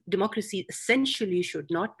 democracy essentially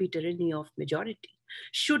should not be tyranny of majority.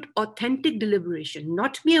 Should authentic deliberation,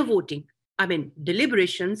 not mere voting, I mean,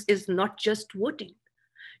 deliberations is not just voting.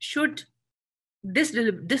 Should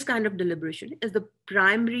this kind of deliberation is the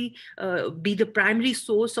primary be the primary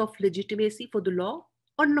source of legitimacy for the law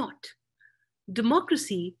or not?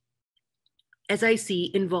 Democracy, as I see,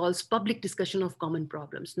 involves public discussion of common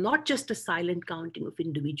problems, not just a silent counting of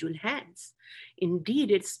individual hands. Indeed,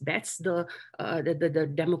 the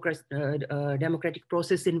democratic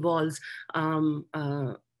process involves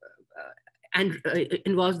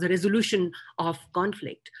involves the resolution of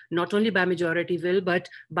conflict, not only by majority will, but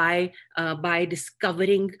by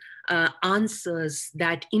discovering answers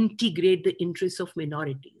that integrate the interests of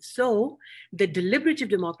minorities. So the deliberative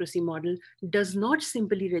democracy model does not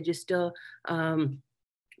simply register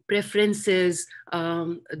preferences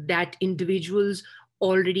that individuals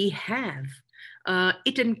already have.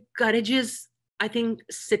 It encourages, I think,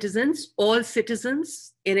 all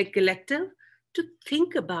citizens in a collective, to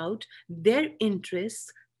think about their interests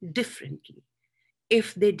differently,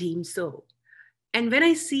 if they deem so. And when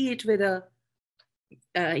I see it with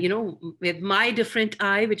with my different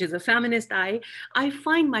eye, which is a feminist eye, I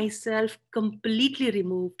find myself completely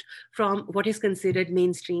removed from what is considered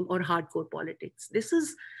mainstream or hardcore politics. This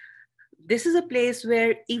is a place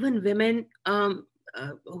where even women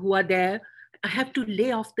who are there have to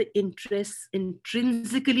lay off the interests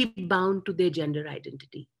intrinsically bound to their gender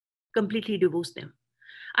identity, completely divorce them.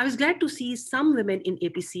 I was glad to see some women in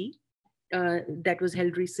APC that was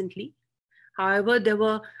held recently. However,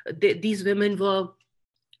 these women were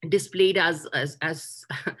displayed as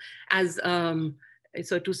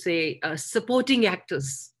so to say, supporting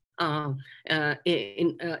actors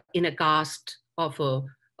in a cast of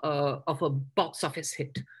a box office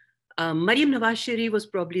hit. Mariam Nawaz Sharif was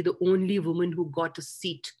probably the only woman who got a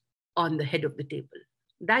seat on the head of the table.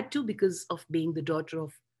 That too because of being the daughter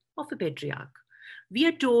of a patriarch. We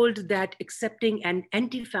are told that accepting an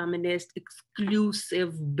anti-feminist,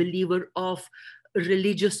 exclusive believer of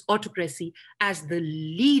religious autocracy as the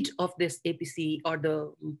lead of this APC or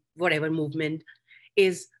the whatever movement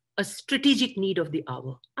is a strategic need of the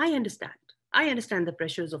hour. I understand the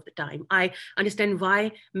pressures of the time. I understand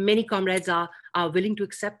why many comrades are willing to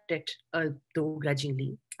accept it, though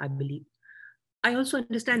grudgingly, I believe. I also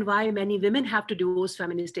understand why many women have to divorce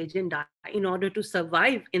feminist agenda in order to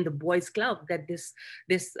survive in the boys' club that this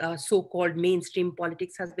so-called mainstream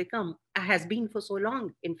politics has been for so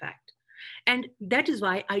long, in fact. And that is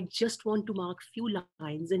why I just want to mark few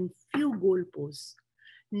lines and few goalposts.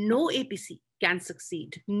 No APC can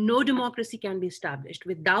succeed. No democracy can be established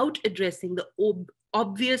without addressing the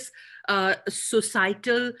obvious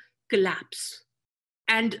societal collapse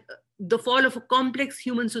and the fall of a complex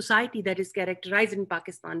human society that is characterized in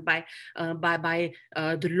Pakistan by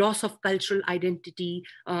the loss of cultural identity,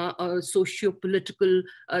 socio-political,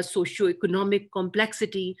 socio-economic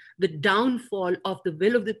complexity, the downfall of the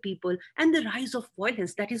will of the people, and the rise of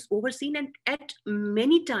violence that is overseen and at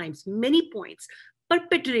many times, many points,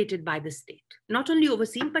 perpetrated by the state. Not only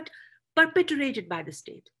overseen, but perpetrated by the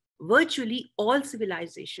state. Virtually all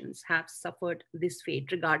civilizations have suffered this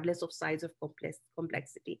fate, regardless of size of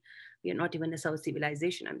complexity. We are not even a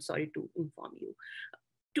civilization, I'm sorry to inform you.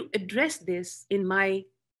 To address this, in my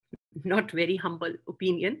not very humble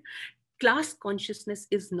opinion, class consciousness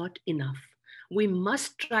is not enough. We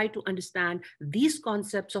must try to understand these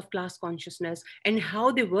concepts of class consciousness and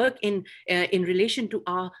how they work in relation to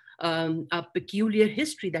our peculiar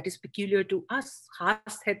history that is peculiar to us.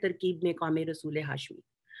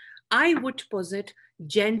 I would posit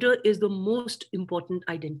gender is the most important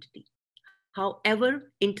identity.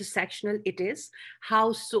 However intersectional it is,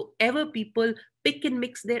 howsoever people pick and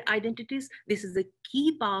mix their identities, this is a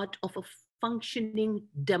key part of a functioning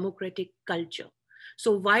democratic culture.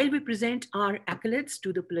 So while we present our accolades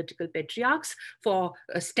to the political patriarchs for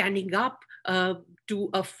standing up to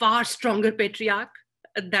a far stronger patriarch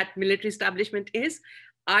that military establishment is,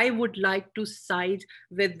 I would like to side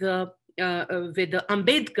with the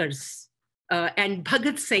Ambedkars and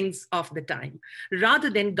Bhagat Singhs of the time, rather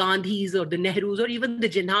than Gandhis or the Nehrus or even the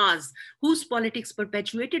Jinnahs, whose politics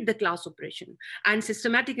perpetuated the class oppression and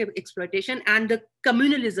systematic exploitation and the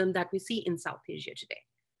communalism that we see in South Asia today.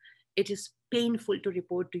 it is painful to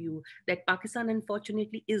report to you that Pakistan,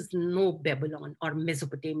 unfortunately, is no Babylon or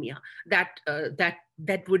Mesopotamia that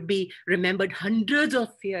would be remembered hundreds of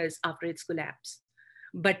years after its collapse.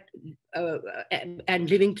 But and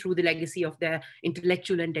living through the legacy of their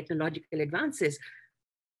intellectual and technological advances,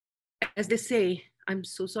 as they say, I'm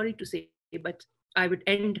so sorry to say, but I would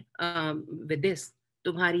end with this: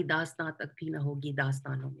 "Tumhari dastan tak bhi na hogi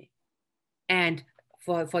dastanon mein." And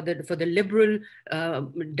for the liberal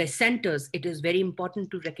dissenters, it is very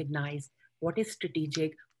important to recognize what is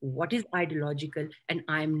strategic, what is ideological, and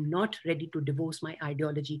I'm not ready to divorce my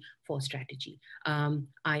ideology for strategy.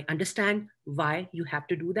 I understand why you have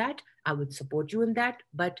to do that. I would support you in that,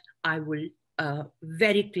 but I will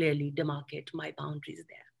very clearly demarcate my boundaries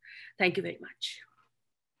there. Thank you very much.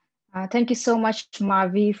 Thank you so much,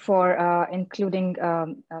 Marvi, for including,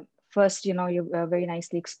 first, you very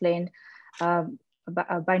nicely explained.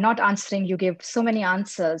 By not answering, you gave so many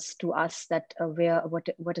answers to us that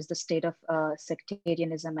what is the state of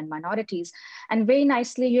sectarianism and minorities. And very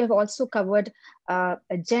nicely, you have also covered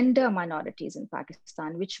gender minorities in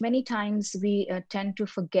Pakistan, which many times we tend to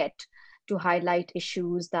forget to highlight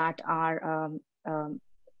issues that are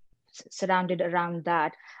surrounded around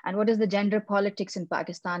that, and what is the gender politics in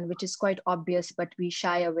Pakistan, which is quite obvious, but we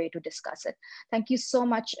shy away to discuss it. Thank you so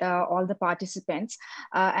much, all the participants.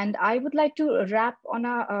 And I would like to wrap on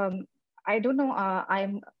a, I don't know,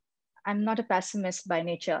 I'm not a pessimist by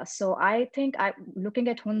nature. So I think looking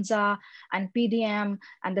at Hunza and PDM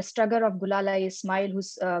and the struggle of Gulala Ismail,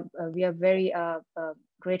 who's we are very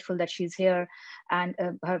grateful that she's here, and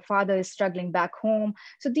her father is struggling back home.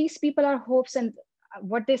 So these people are hopes, and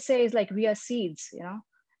what they say is like, we are seeds,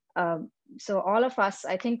 so all of us,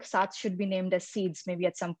 I think Saath should be named as seeds maybe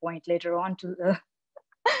at some point later on to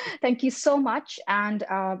thank you so much. And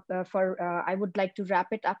I would like to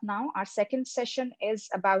wrap it up now. Our second session is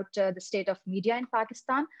about the state of media in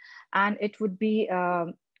Pakistan, and it would be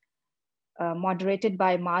moderated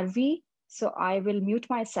by Marvi. So I will mute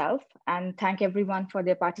myself and thank everyone for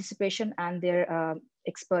their participation and their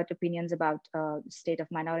expert opinions about the state of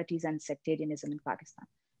minorities and sectarianism in Pakistan.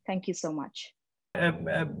 Thank you so much. I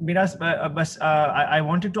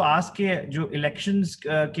wanted to ask कि जो elections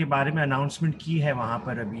के बारे में announcement की है वहाँ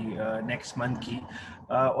पर अभी next month की,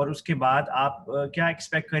 और उसके बाद आप क्या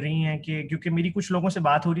expect कर रही हैं कि, क्योंकि मेरी कुछ लोगों से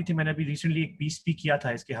बात हो रही थी, मैंने अभी recently एक piece भी किया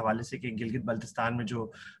था इसके हवाले से कि गिलगित बल्तिस्तान में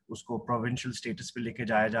जो उसको provincial status पे लेके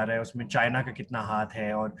जाया जा रहा है, उसमें चाइना का कितना हाथ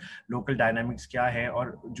है और local dynamics क्या है।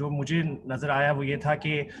 और जो मुझे नज़र आया वो ये था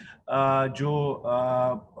कि जो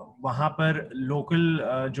वहाँ पर local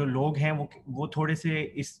जो लोग हैं वो थोड़े से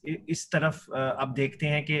इस तरफ अब देखते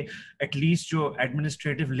हैं कि एटलीस्ट जो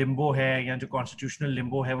एडमिनिस्ट्रेटिव लिम्बो है या जो कॉन्स्टिट्यूशनल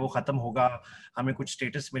लिम्बो है वो खत्म होगा, हमें कुछ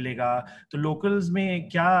स्टेटस मिलेगा। तो लोकल्स में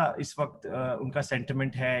क्या इस वक्त उनका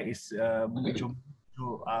सेंटिमेंट है इस जो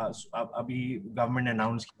अभी गवर्नमेंट ने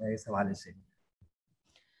अनाउंस किया है इस हवाले से?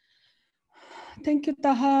 Thank you,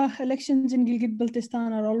 Taha. Elections in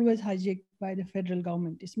Gilgit-Baltistan are always hijacked by the federal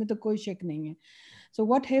government. इसमें तो कोई शक नहीं है. So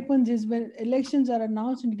what happens is when elections are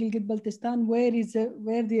announced in Gilgit-Baltistan, where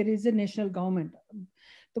there is a national government,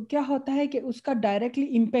 तो क्या होता है कि उसका डायरेक्टली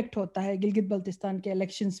इम्पैक्ट होता है गिलगित बल्तिस्तान के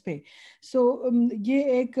इलेक्शंस पे। सो ये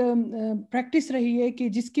एक प्रैक्टिस रही है कि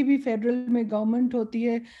जिसकी भी फेडरल में गवर्नमेंट होती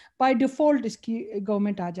है बाय डिफ़ॉल्ट इसकी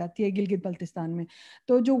गवर्नमेंट आ जाती है गिलगित बल्तिस्तान में।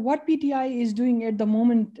 तो जो what PTI is doing at the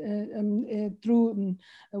moment through,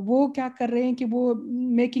 वो क्या कर रहे हैं कि वो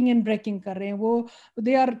मेकिंग एंड ब्रेकिंग कर रहे हैं। वो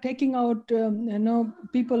they are taking out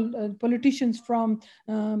people politicians from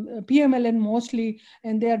PMLN mostly,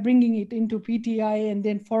 and they are bringing it into PTI and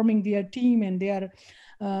then forming their team, and they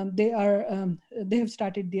have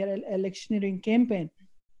started their electioneering campaign.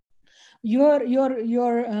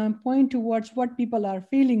 Your point towards what people are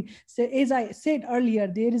feeling, so as I said earlier,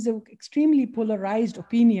 there is an extremely polarized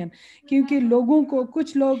opinion, क्योंकि लोगों को,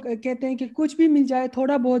 कुछ लोग कहते हैं कि कुछ भी मिल जाए,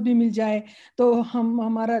 थोड़ा बहुत भी मिल जाए तो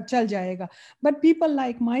हमारा चल जाएगा, but people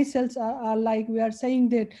like myself are like, we are saying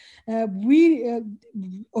that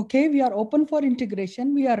okay, we are open for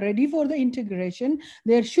integration, we are ready for the integration,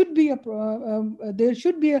 there should be a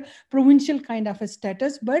provincial kind of a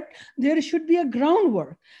status, but there should be a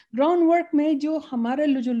groundwork में जो हमारे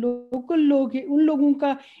जो local लोग हैं उन लोगों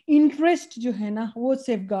का interest जो है ना वो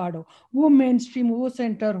सेफगार्ड हो, वो मेन स्ट्रीम, वो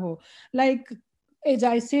सेंटर हो। Like as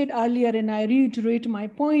I said earlier, and I reiterate my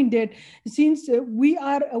point that since we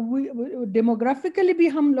are demographically भी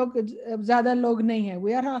हम लोग ज़्यादा लोग नहीं हैं,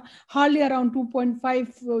 we are hardly around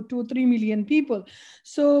 2.5 to 3 million people.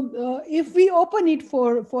 So if we open it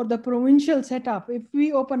for the provincial setup, if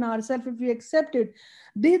we open ourselves, if we accept it,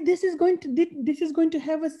 this is going to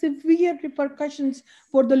have a severe repercussions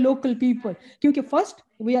for the local people. क्योंकि first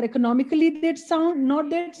we are economically that sound, not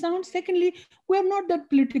that sound. Secondly, we are not that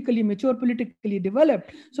politically mature, politically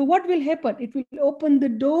developed. So what will happen? It will open the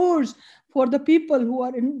doors for the people who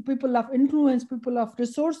are people of influence, people of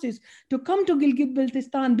resources, to come to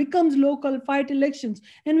Gilgit-Baltistan, becomes local, fight elections,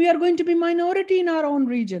 and we are going to be minority in our own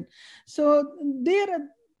region. So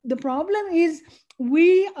the problem is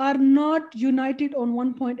we are not united on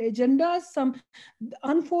one point agenda.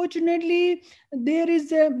 Unfortunately,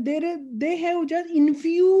 they have just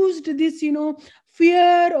infused this,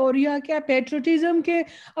 fear or या क्या patriotism के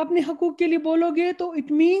अपने हकूक के लिए बोलोगे तो it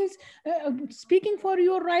means speaking for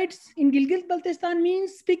your rights in Gilgit-Baltistan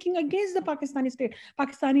means speaking against the Pakistani state,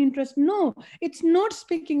 Pakistani interest. No, it's not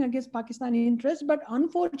speaking against Pakistani interest, but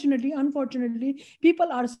unfortunately,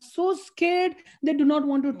 people are so scared they do not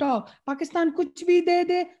want to talk. Pakistan कुछ भी दे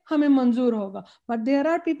दे हमें मंजूर होगा. But there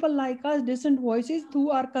are people like us, decent voices,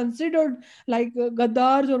 who are considered like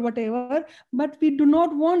gaddars or whatever, but we do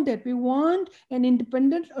not want that. We want an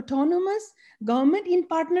independent, autonomous government in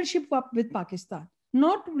partnership with Pakistan.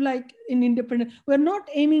 Not like in independent. We're not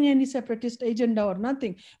aiming any separatist agenda or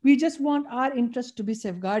nothing. We just want our interests to be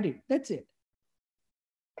safeguarded. That's it.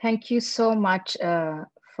 Thank you so much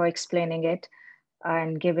for explaining it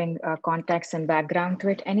and giving context and background to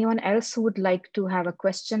it. Anyone else who would like to have a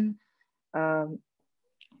question?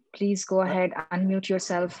 Please go ahead, unmute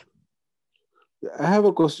yourself. I have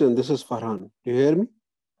a question. This is Farhan. Do you hear me?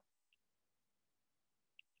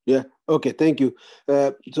 Yeah. Okay. Thank you.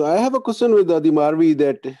 So I have a question with Adi Marvi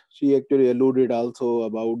that she actually alluded also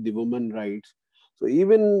about the women rights. So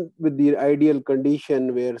even with the ideal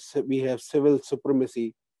condition where we have civil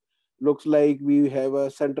supremacy, looks like we have a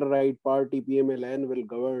center-right party, PMLN, will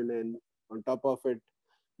govern, and on top of it,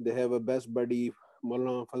 they have a best buddy,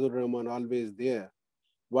 Maulana Fazlur Rahman, always there.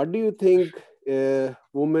 What do you think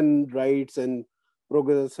women rights and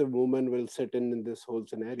progressive movement will sit in this whole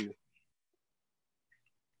scenario?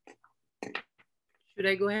 Should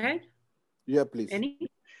I go ahead? Yeah, please. Any?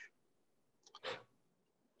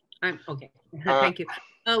 Okay. Thank you.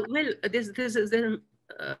 Well, this is an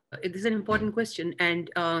important question, and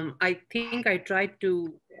I think I tried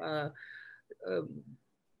to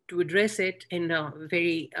address it in a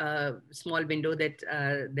very small window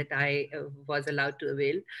that I was allowed to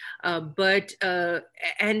avail. But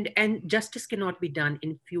justice cannot be done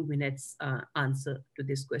in few minutes answer to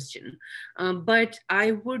this question. But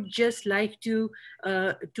I would just like to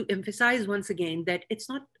emphasize once again that it's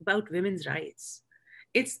not about women's rights.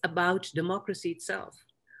 It's about democracy itself.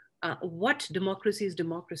 What democracy is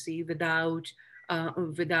democracy without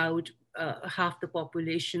half the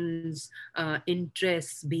population's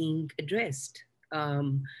interests being addressed?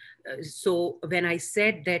 So when I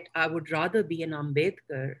said that I would rather be an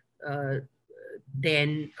Ambedkar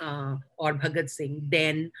than or Bhagat Singh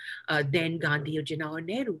than Gandhi or Jinnah or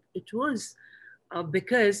Nehru, it was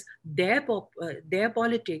because their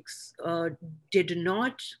politics did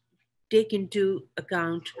not take into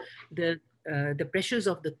account the pressures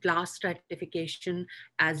of the class stratification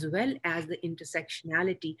as well as the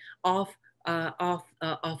intersectionality of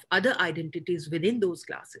other identities within those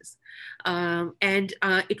classes. And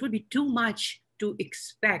it would be too much to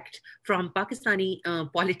expect from Pakistani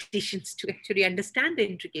politicians to actually understand the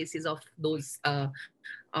intricacies of those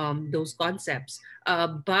concepts.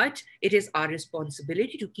 But it is our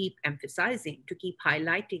responsibility to keep emphasizing, to keep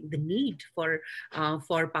highlighting the need for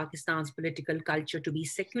Pakistan's political culture to be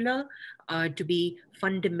secular, to be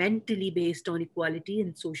fundamentally based on equality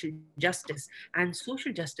and social justice. And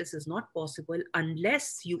social justice is not possible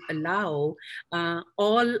unless you allow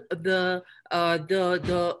all the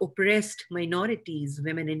oppressed minorities,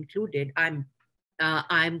 women included.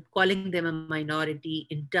 I'm calling them a minority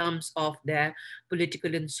in terms of their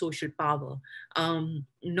political and social power,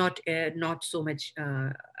 not so much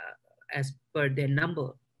as per their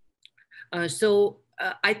number. So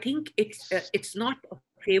I think it's not a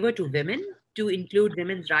favor to women to include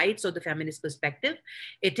women's rights or the feminist perspective.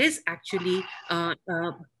 It is actually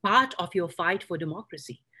part of your fight for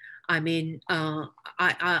democracy. I mean,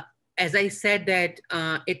 as I said that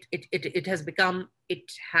it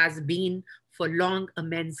has been for long a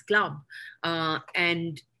men's club,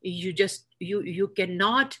 and you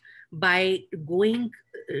cannot, by going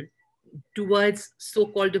towards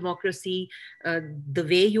so-called democracy the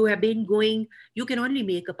way you have been going, you can only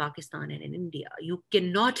make a Pakistan and an India. You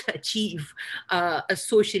cannot achieve a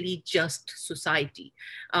socially just society.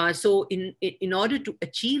 So in order to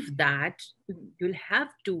achieve that, you'll have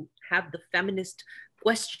to have the feminist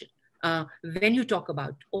question when you talk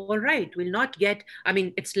about, all right, we'll not get, I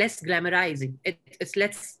mean, it's less glamorizing. It's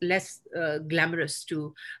less glamorous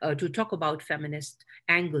to talk about feminist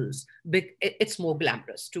angles, but it's more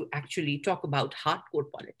glamorous to actually talk about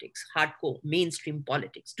hardcore politics, hardcore mainstream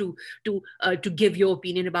politics, to give your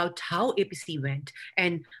opinion about how APC went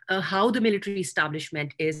and how the military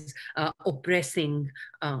establishment is oppressing,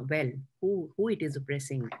 well, who it is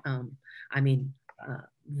oppressing. I mean,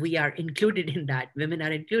 we are included in that, women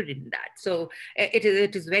are included in that. So it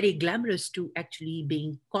is very glamorous to actually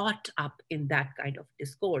being caught up in that kind of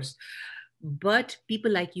discourse. But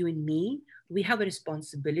people like you and me, we have a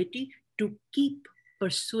responsibility to keep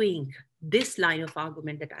pursuing this line of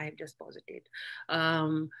argument that I have just posited.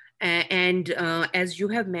 As you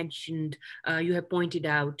have mentioned, you have pointed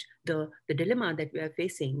out the dilemma that we are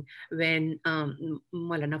facing when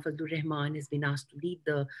Maulana Fazlur Rahman has been asked to lead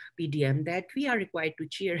the PDM, that we are required to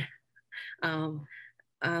cheer.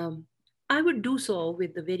 I would do so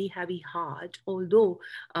with a very heavy heart, although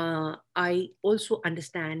I also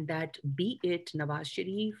understand that be it Nawaz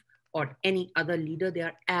Sharif or any other leader, they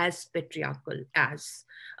are as patriarchal as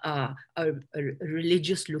a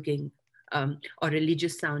religious looking or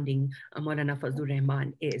religious sounding Maulana Fazlur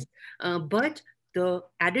Rahman is. But the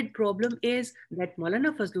added problem is that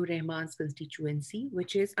Maulana Fazlur Rahman's constituency,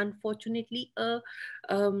 which is unfortunately a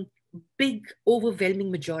big overwhelming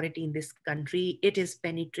majority in this country, it has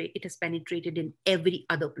penetrated in every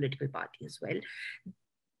other political party as well.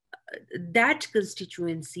 That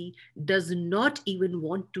constituency does not even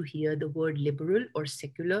want to hear the word liberal or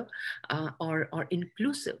secular or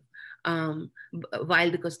inclusive.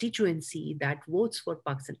 While the constituency that votes for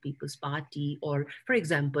Pakistan People's Party, or for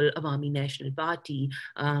example, Awami National Party,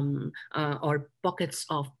 or pockets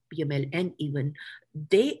of PMLN even,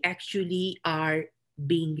 they actually are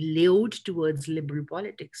being lured towards liberal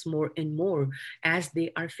politics more and more as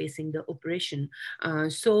they are facing the oppression.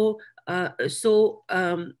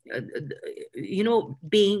 You know,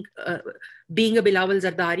 being a Bilawal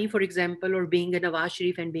Zardari, for example, or being a Nawaz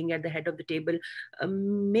Sharif and being at the head of the table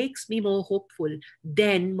makes me more hopeful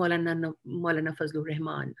than Maulana Fazlur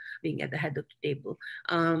Rahman being at the head of the table.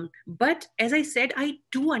 But as I said, I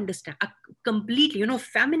do understand completely, you know,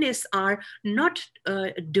 feminists are not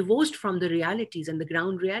divorced from the realities and the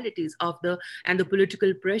ground realities of the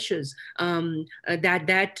political pressures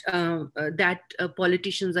that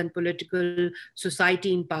politicians and political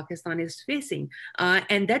society in Pakistan is facing.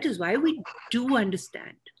 And that is why we do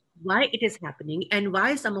understand why it is happening and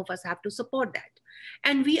why some of us have to support that.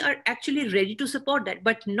 And we are actually ready to support that,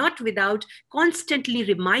 but not without constantly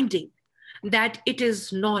reminding that it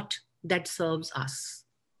is not that serves us.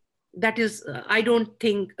 That is, I don't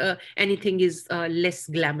think anything is less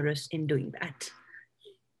glamorous in doing that.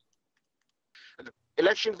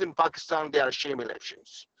 Elections in Pakistan, they are shame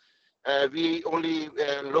elections. We only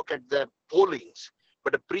look at the pollings,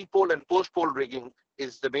 but the pre-poll and post-poll rigging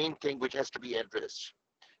is the main thing which has to be addressed.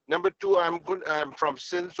 Number two, I'm from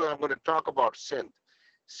Sindh, so I'm going to talk about Sindh.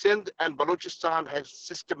 Sindh and Balochistan have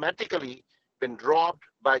systematically been robbed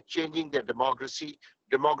by changing their demography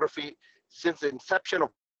since the inception of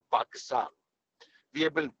Pakistan. We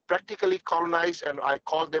have been practically colonized, and I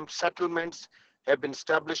call them settlements, have been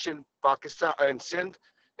established in Pakistan and Sindh.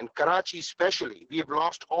 In Karachi especially, we have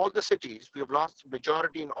lost all the cities. We have lost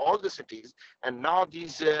majority in all the cities. And now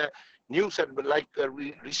these new settlements, like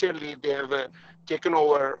recently they have taken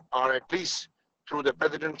over, or at least through the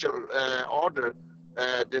presidential order,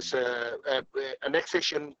 this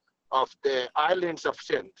annexation of the islands of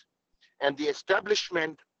Sindh and the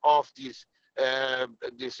establishment of these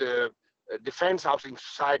defense housing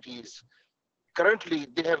societies. Currently,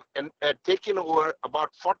 they have taken over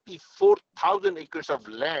about 44,000 acres of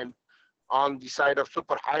land on the side of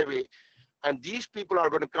superhighway. And these people are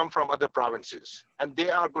going to come from other provinces, and they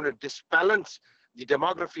are going to disbalance the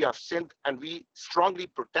demography of Sindh. And we strongly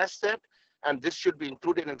protest that. And this should be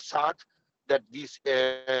included in Saath, that these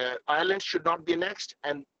islands should not be annexed.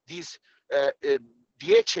 And these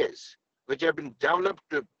DHAs, which have been developed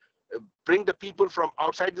to bring the people from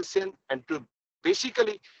outside the Sindh and to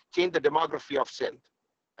basically change the demography of Sindh.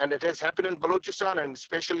 And it has happened in Balochistan and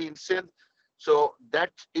especially in Sindh. So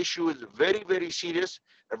that issue is very, very serious.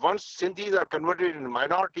 And once Sindhis are converted into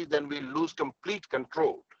minorities, then we lose complete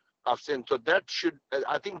control of Sindh. So that should,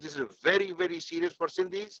 I think this is very, very serious for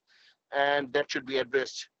Sindhis, and that should be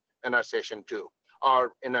addressed in our session too,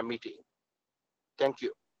 or in a meeting. Thank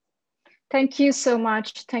you. Thank you so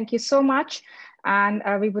much. Thank you so much. And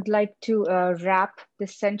we would like to wrap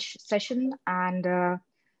this session and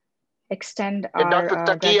extend our Dr.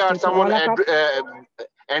 Taki or someone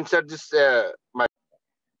answer this.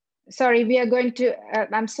 Sorry, we are going to,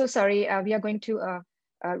 I'm so sorry, we are going to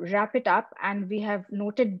wrap it up, and we have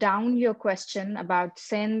noted down your question about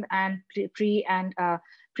Sindh and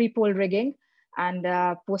pre-poll rigging and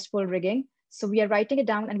post-poll rigging. So we are writing it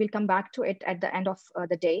down, and we'll come back to it at the end of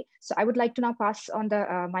the day. So I would like to now pass on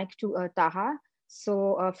the mic to Taha.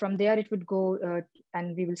 So from there it would go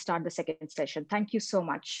and we will start the second session. Thank you so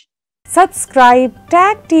much. Subscribe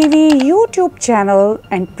TAG TV YouTube channel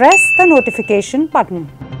and press the notification button.